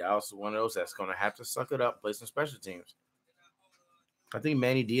DJ Dallas is one of those that's going to have to suck it up, play some special teams. I think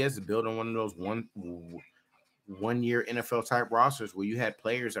Manny Diaz is building one of those one-year NFL type rosters where you had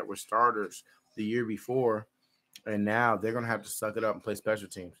players that were starters the year before, and now they're going to have to suck it up and play special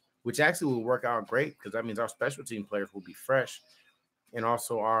teams, which actually will work out great because that means our special team players will be fresh. And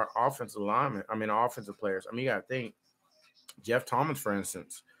also our offensive players. I mean, you got to think, Jeff Thomas, for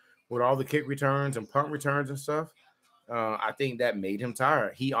instance, with all the kick returns and punt returns and stuff, I think that made him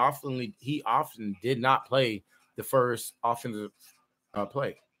tired. He often did not play the first offensive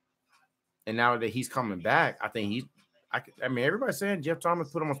play. And now that he's coming back, I think everybody's saying Jeff Thomas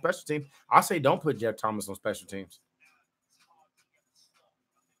put him on special teams. I say don't put Jeff Thomas on special teams.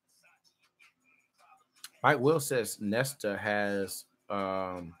 Mike Will says Nesta has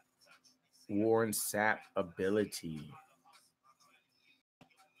Warren Sapp ability.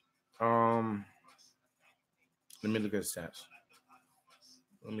 Let me look at stats.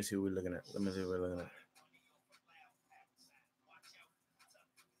 Let me see what we're looking at.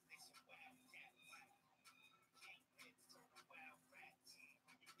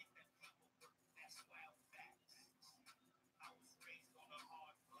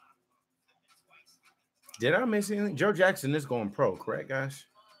 Did I miss anything? Joe Jackson is going pro, correct, guys?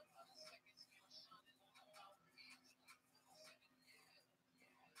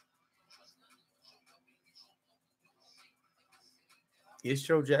 Is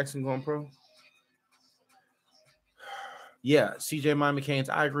Joe Jackson going pro? Yeah, CJ Miami Canes,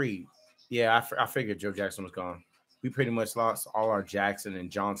 I agree. Yeah, I figured Joe Jackson was gone. We pretty much lost all our Jackson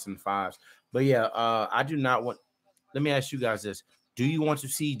and Johnson fives. But yeah, I do not want. Let me ask you guys this: do you want to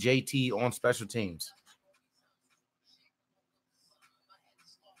see JT on special teams?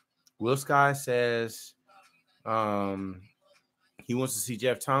 Will Sky says he wants to see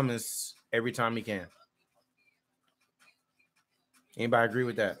Jeff Thomas every time he can. Anybody agree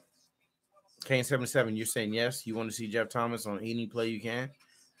with that? Kane77, you're saying yes, you want to see Jeff Thomas on any play you can?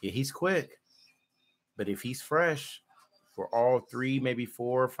 Yeah, he's quick. But if he's fresh for all 3, maybe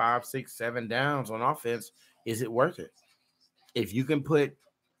 4, 5, 6, 7 downs on offense, is it worth it? If you put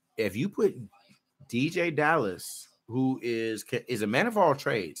DJ Dallas, who is a man of all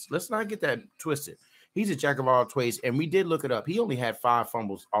trades, let's not get that twisted. He's a jack of all trades, and we did look it up. He only had 5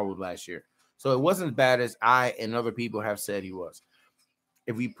 fumbles all of last year. So it wasn't as bad as I and other people have said he was.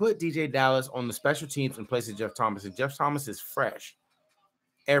 If we put DJ Dallas on the special teams in place of Jeff Thomas, and Jeff Thomas is fresh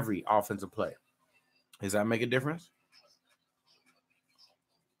every offensive play, does that make a difference?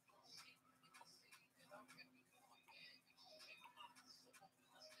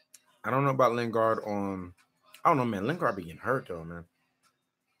 I don't know about Lingard on. I don't know, man. Lingard be getting hurt though, man.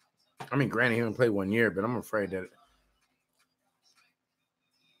 I mean, granted, he only played 1 year, but I'm afraid that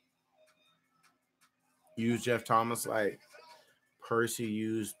use Jeff Thomas like Percy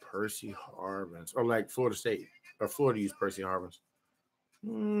used Percy Harvins, or like Florida State or Florida used Percy Harvins.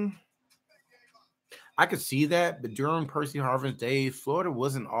 I could see that, but during Percy Harvin's days, Florida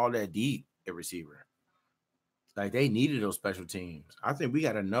wasn't all that deep at receiver. Like they needed those special teams. I think we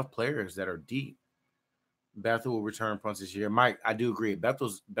got enough players that are deep. Bethel will return punts this year. Mike, I do agree.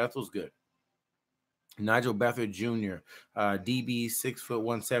 Bethel's good. Nigel Bethel Jr., DB, 6 foot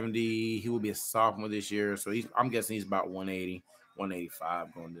 170. He will be a sophomore this year, so I'm guessing he's about 180,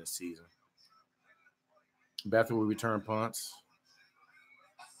 185 going this season. Bethel will return punts.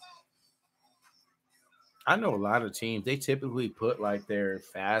 I know a lot of teams, they typically put like their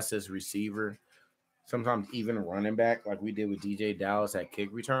fastest receiver, sometimes even a running back, like we did with DJ Dallas at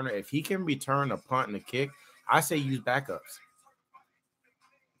kick returner. If he can return a punt and a kick, I say use backups.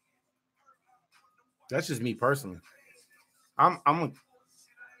 That's just me personally. I'm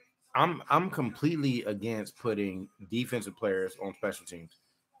completely against putting defensive players on special teams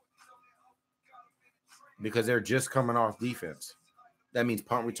because they're just coming off defense. That means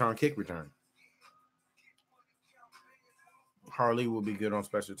punt return, kick return. Harley will be good on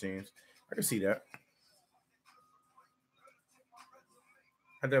special teams. I can see that.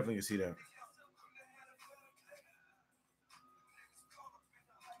 I definitely can see that.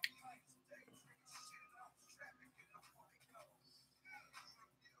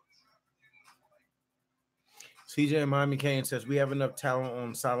 CJ Miami Kane says we have enough talent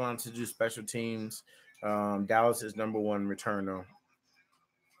on sideline to do special teams. Dallas is number one return though.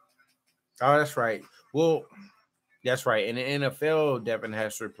 Oh, that's right. Well, that's right. In the NFL, Devin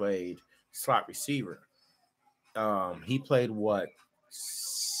Hester played slot receiver. He played what?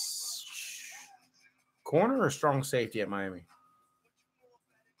 Corner or strong safety at Miami?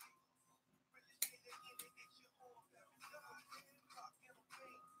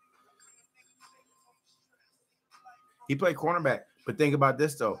 He played cornerback. But think about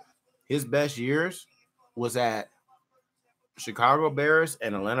this though. His best years was at Chicago Bears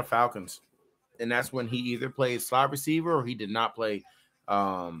and Atlanta Falcons. And that's when he either played slot receiver or he did not play.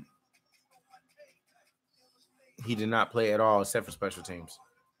 He did not play at all except for special teams.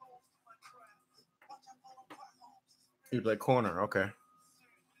 He played corner. Okay.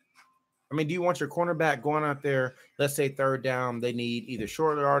 I mean, do you want your cornerback going out there? Let's say third down, they need either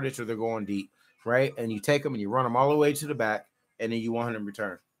short yardage or they're going deep, right? And you take them and you run them all the way to the back, and then you want him to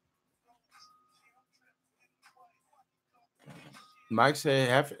return. Mike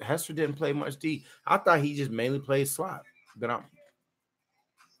said Hester didn't play much D. I thought he just mainly played slot. But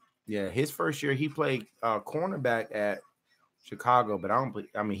yeah, his first year he played cornerback at Chicago, but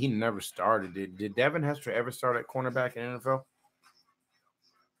I mean, he never started. Did Devin Hester ever start at cornerback in NFL?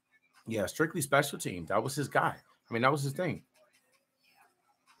 Yeah, strictly special teams. That was his guy. I mean, that was his thing.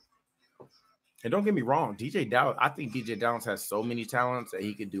 And don't get me wrong, DJ Dallas. I think DJ Dallas has so many talents that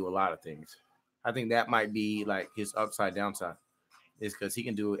he could do a lot of things. I think that might be like his upside downside, is because he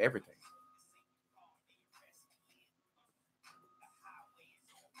can do everything.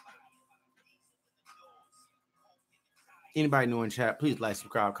 Anybody new in chat, please like,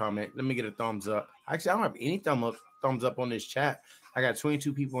 subscribe, comment. Let me get a thumbs up. Actually, I don't have any thumbs up on this chat. I got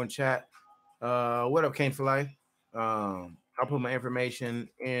 22 people in chat. What up, Kane for Life? I'll put my information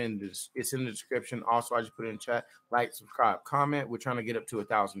in this. It's in the description. Also, I just put it in chat. Like, subscribe, comment. We're trying to get up to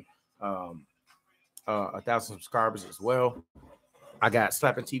 1,000 subscribers as well. I got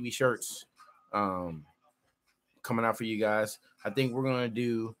Slappin'TV shirts coming out for you guys. I think we're gonna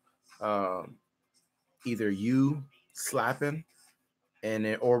do either you slapping and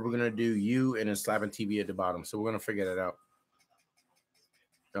then, or we're gonna do you and then Slappin'TV at the bottom. So we're gonna figure that out.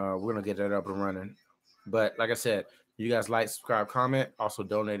 We're gonna get that up and running. But like I said, you guys like, subscribe, comment. Also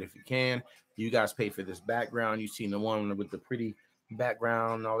donate if you can. You guys pay for this background. You've seen the one with the pretty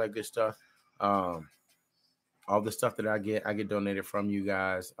background and all that good stuff. All the stuff that I get donated from you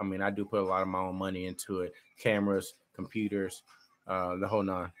guys. I mean, I do put a lot of my own money into it. Cameras, computers, the whole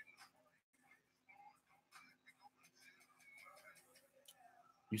nine.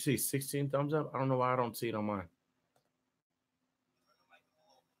 You see 16 thumbs up? I don't know why I don't see it on mine.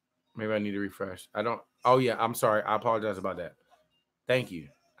 Maybe I need to refresh. I don't. Oh, yeah. I'm sorry. I apologize about that. Thank you.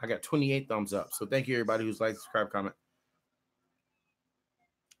 I got 28 thumbs up. So thank you, everybody who's liked, subscribe, comment.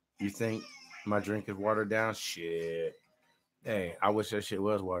 You think my drink is watered down? Shit. Hey, I wish that shit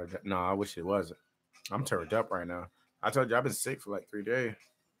was watered down. No, I wish it wasn't. I'm turned up right now. I told you I've been sick for like 3 days.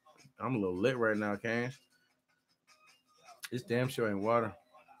 I'm a little lit right now, Kane. This damn sure ain't water.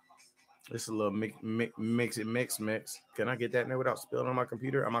 It's a little mix. Can I get that in there without spilling on my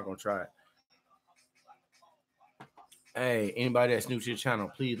computer? I'm not gonna try it. Hey, anybody that's new to the channel,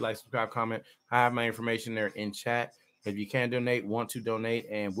 please like, subscribe, comment. I have my information there in chat. If you can donate, want to donate,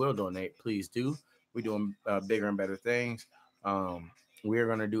 and will donate, please do. We're doing bigger and better things. We're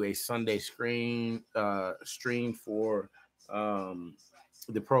gonna do a Sunday stream for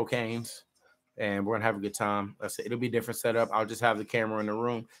the Pro Canes. And we're gonna have a good time. I said it'll be a different setup. I'll just have the camera in the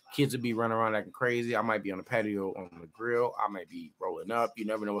room. Kids will be running around acting crazy. I might be on the patio on the grill. I might be rolling up. You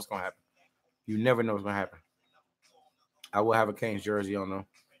never know what's gonna happen. You never know what's gonna happen. I will have a Canes jersey on though.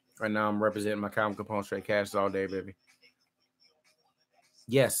 Right now I'm representing my CalvinCapone straight cash all day, baby.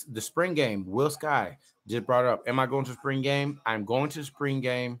 Yes, the spring game. Will Sky just brought up. Am I going to the spring game? I'm going to the spring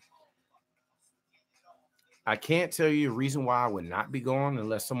game. I can't tell you a reason why I would not be going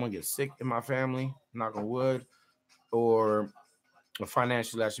unless someone gets sick in my family, knock on wood, or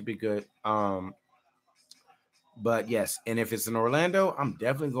financially that should be good. But yes, and if it's in Orlando, I'm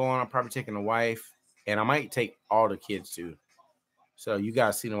definitely going. I'm probably taking a wife, and I might take all the kids too. So you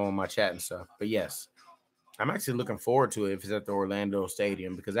guys see them on my chat and stuff. But yes, I'm actually looking forward to it if it's at the Orlando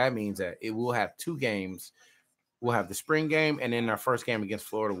Stadium, because that means that it will have 2 games. We'll have the spring game, and then our first game against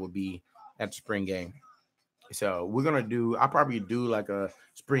Florida will be at the spring game. So we're gonna do. I'll probably do like a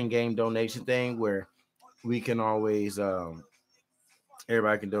spring game donation thing where we can always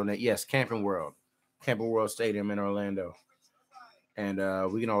everybody can donate. Yes, Camping World Stadium in Orlando, and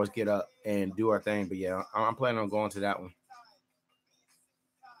we can always get up and do our thing. But yeah, I'm planning on going to that one.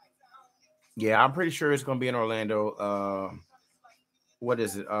 Yeah, I'm pretty sure it's gonna be in Orlando. What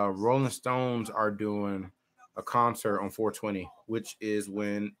is it? Rolling Stones are doing a concert on 420, which is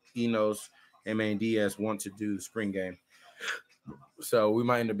when Enos and Main Diaz want to do the spring game. So we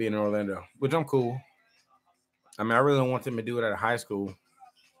might end up being in Orlando, which I'm cool. I mean, I really don't want them to do it at a high school.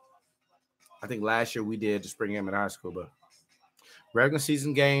 I think last year we did the spring game at high school, but regular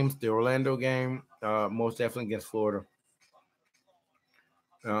season games, the Orlando game, most definitely against Florida.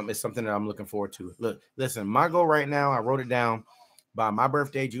 It's something that I'm looking forward to. Look, listen, my goal right now, I wrote it down. By my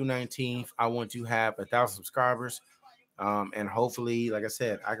birthday, June 19th, I want to have 1,000 subscribers. And hopefully, like I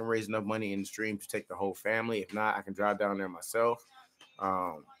said, I can raise enough money in the stream to take the whole family. If not, I can drive down there myself.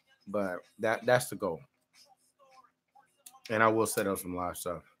 Um, but that's the goal. And I will set up some live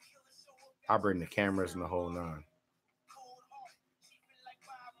stuff. I'll bring the cameras and the whole nine.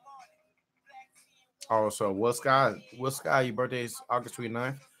 Also, Will Sky, your birthday is August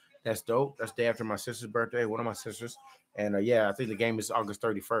 29th. That's dope. That's the day after my sister's birthday, one of my sisters. And yeah, I think the game is August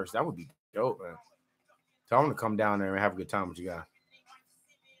 31st. That would be dope, man. So I'm gonna come down there and have a good time with you guys.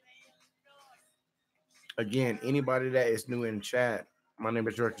 Again, anybody that is new in chat, my name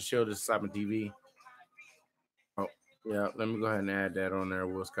is George Shield. This is Slappin'TV. Oh, yeah, let me go ahead and add that on there,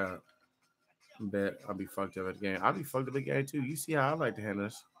 Will Scott. Bet I'll be fucked up at the game. I'll be fucked up at the game too. You see how I like to handle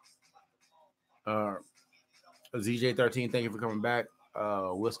this. Uh, ZJ13, thank you for coming back.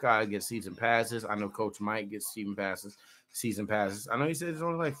 Will Scott gets season passes. I know Coach Mike gets season passes. Season passes. I know he said it's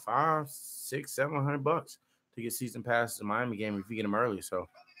only like $500, $600, $700 to get season passes to Miami game if you get them early. So,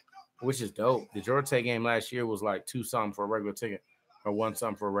 which is dope. The Georgia Tech game last year was like $2 something for a regular ticket, or $1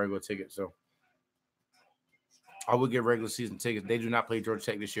 something for a regular ticket. So, I would get regular season tickets. They do not play Georgia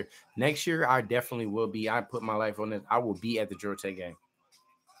Tech this year. Next year, I definitely will be. I put my life on this. I will be at the Georgia Tech game.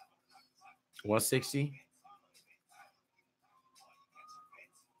 160.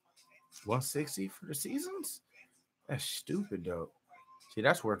 160 for the seasons? That's stupid, though. See,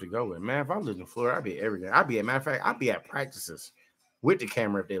 that's worth to go with. Man, if I lived in Florida, I'd be at every game. I'd be at, matter of fact, I'd be at practices with the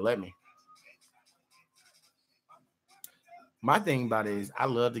camera if they let me. My thing about it is I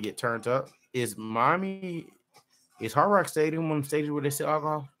love to get turned up. Is Hard Rock Stadium one of the stages where they sell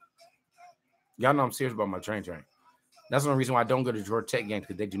alcohol? Y'all know I'm serious about my drink. That's the only reason why I don't go to Georgia Tech games,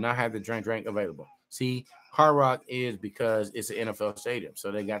 because they do not have the drink available. See, Hard Rock is because it's an NFL stadium, so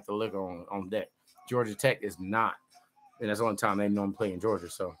they got the liquor on deck. Georgia Tech is not, and that's the only time they normally play in Georgia.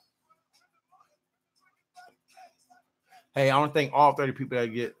 So, hey, I want to thank all 30 people that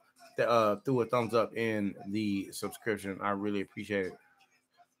get threw a thumbs up in the subscription. I really appreciate it.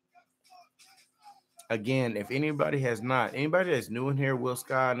 Again, if anybody that's new in here, Will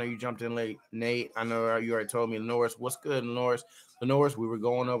Scott, I know you jumped in late. Nate, I know you already told me. Norris, what's good, Norris? Norris, we were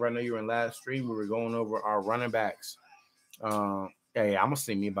going over, I know you were in last stream, we were going over our running backs. Hey, I'm going to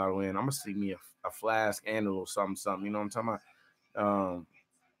see me about to win. I'm going to see me a flask and a little something. You know what I'm talking about?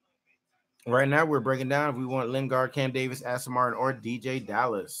 Right now, we're breaking down if we want Lingard, Cam Davis, Aston Martin, or DJ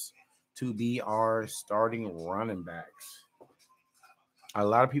Dallas to be our starting running backs. A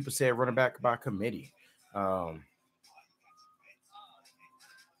lot of people say running back by committee. I'm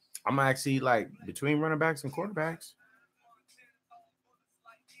actually like between running backs and quarterbacks.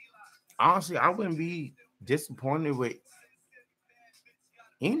 Honestly, I wouldn't be disappointed with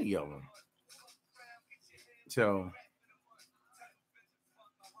any of them. So,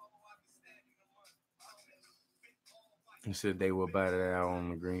 he said they will buy that out on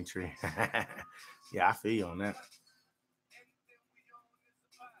the green tree. Yeah, I feel you on that.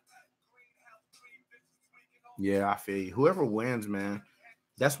 Yeah, I feel you. Whoever wins, man.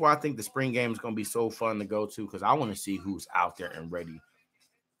 That's why I think the spring game is going to be so fun to go to, because I want to see who's out there and ready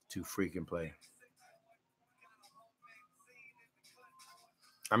to freaking play.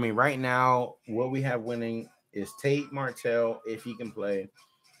 I mean, right now, what we have winning is Tate Martell, if he can play,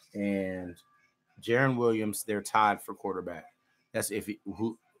 and Jaron Williams. They're tied for quarterback. That's if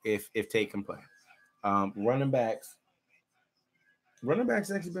Tate can play. Running backs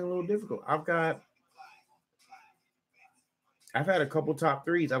actually been a little difficult. I've had a couple top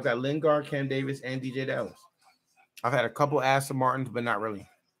threes. I've got Lingard, Cam Davis, and DJ Dallas. I've had a couple Aston Martins, but not really.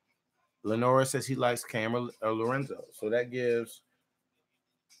 Lenora says he likes Cam or Lorenzo. So that gives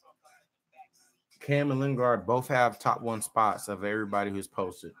Cam and Lingard both have top one spots of everybody who's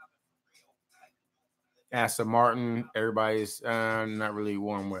posted. Aston Martin, everybody's not really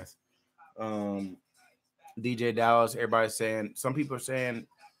warm with. DJ Dallas, everybody's saying, some people are saying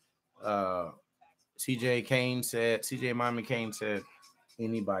CJ Miami Kane said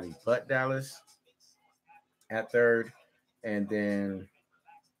anybody but Dallas at third. And then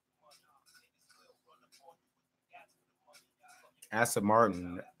Aston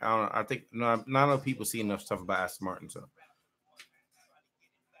Martin. I don't know. I think not enough people see enough stuff about Aston Martin. So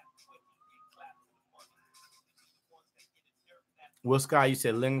Will Scott, you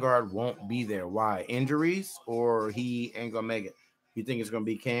said Lingard won't be there. Why? Injuries or he ain't gonna make it? You think it's gonna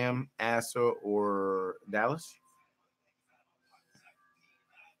be Cam, Asa, or Dallas?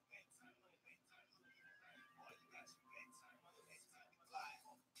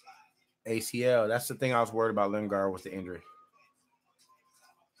 ACL. That's the thing I was worried about Lingard with the injury.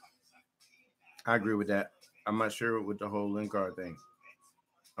 I agree with that. I'm not sure with the whole Lingard thing.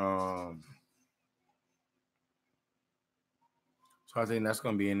 Um, so I think that's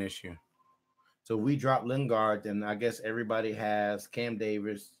gonna be an issue. So we drop Lingard, then I guess everybody has Cam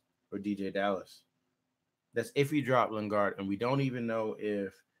Davis or DJ Dallas. That's if we drop Lingard, and we don't even know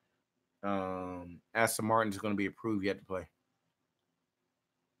if Aston Martin is going to be approved yet to play.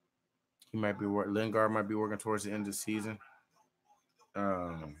 He might be Lingard might be working towards the end of the season.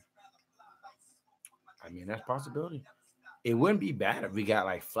 Um, I mean that's a possibility. It wouldn't be bad if we got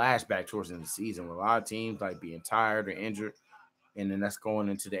like flashback towards the end of the season with a lot of teams like being tired or injured, and then that's going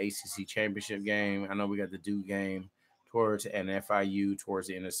into the ACC championship game. I know we got the Duke game towards and FIU towards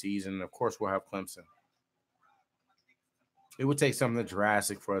the end of the season. Of course, we'll have Clemson. It would take something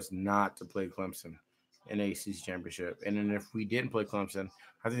drastic for us not to play Clemson in the ACC championship. And then if we didn't play Clemson,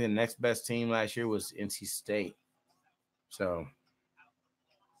 I think the next best team last year was NC State. So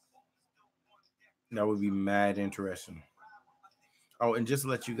that would be mad interesting. Oh, and just to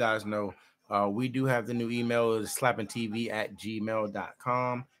let you guys know, we do have the new email is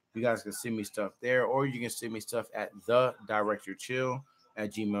slappintv@gmail.com. You guys can send me stuff there, or you can send me stuff at the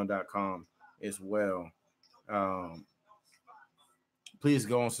directorchill@gmail.com as well. Um, please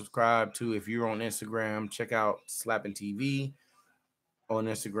go and subscribe to if you're on Instagram, check out Slappin' TV on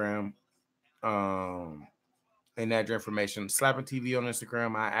Instagram. And add your information. Slappin' TV on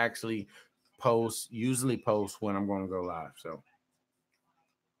Instagram. I actually usually post when I'm going to go live. So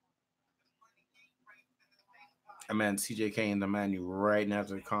I'm at CJ Kane, the menu right now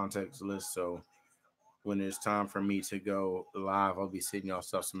to the context list. So when it's time for me to go live, I'll be sending y'all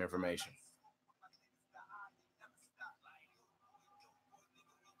stuff some information.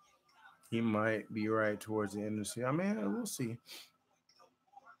 He might be right towards the end of the season. I mean, we'll see.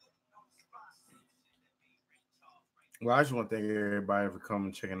 Well, I just want to thank everybody for coming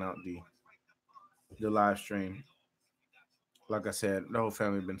and checking out the live stream. Like I said, the whole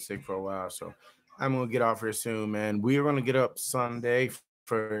family been sick for a while, so I'm gonna get off here soon, man. We are gonna get up Sunday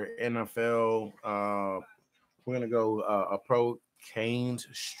for NFL. We're gonna go a pro Canes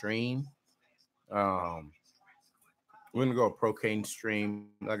stream. Um, we're gonna go a pro Canes stream.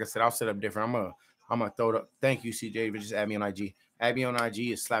 Like I said, I'll set up different. I'm gonna throw it up. Thank you, CJ. But just add me on IG. Add me on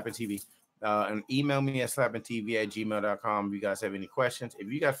IG is Slappin' TV. And email me at slappintv@gmail.com if you guys have any questions.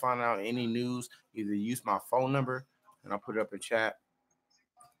 If you guys find out any news, either use my phone number and I'll put it up in chat.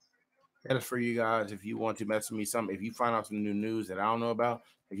 That is for you guys. If you want to message me something, if you find out some new news that I don't know about,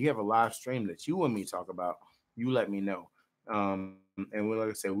 if you have a live stream that you want me to talk about, you let me know. And like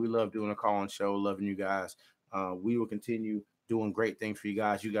I said, we love doing a call-in show, loving you guys. We will continue doing great things for you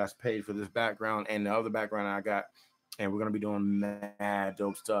guys. You guys paid for this background and the other background I got, and we're gonna be doing mad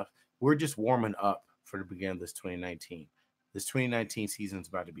dope stuff. We're just warming up for the beginning of this 2019. This 2019 season is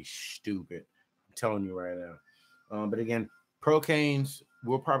about to be stupid. I'm telling you right now. But again, Pro Canes,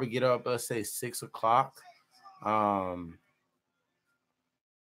 we'll probably get up, let's say 6 o'clock. We're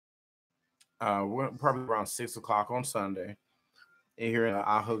probably around 6 o'clock on Sunday. And here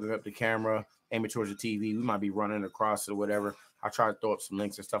I'll hook up the camera, aim it towards the TV. We might be running across it or whatever. I'll try to throw up some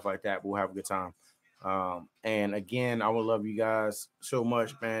links and stuff like that. But we'll have a good time. And again, I will love you guys so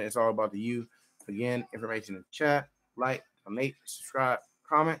much, man. It's all about the you. Again, information in the chat, like, donate, subscribe,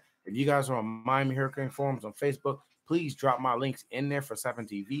 comment. If you guys are on Miami Hurricane Forums on Facebook, please drop my links in there for Slappin'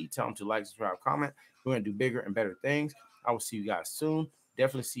 TV. Tell them to like, subscribe, comment. We're going to do bigger and better things. I will see you guys soon.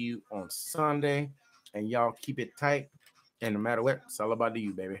 Definitely see you on Sunday. And y'all keep it tight. And no matter what, it's all about the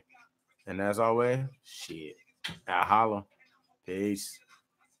you, baby. And as always, shit. I holla. Peace.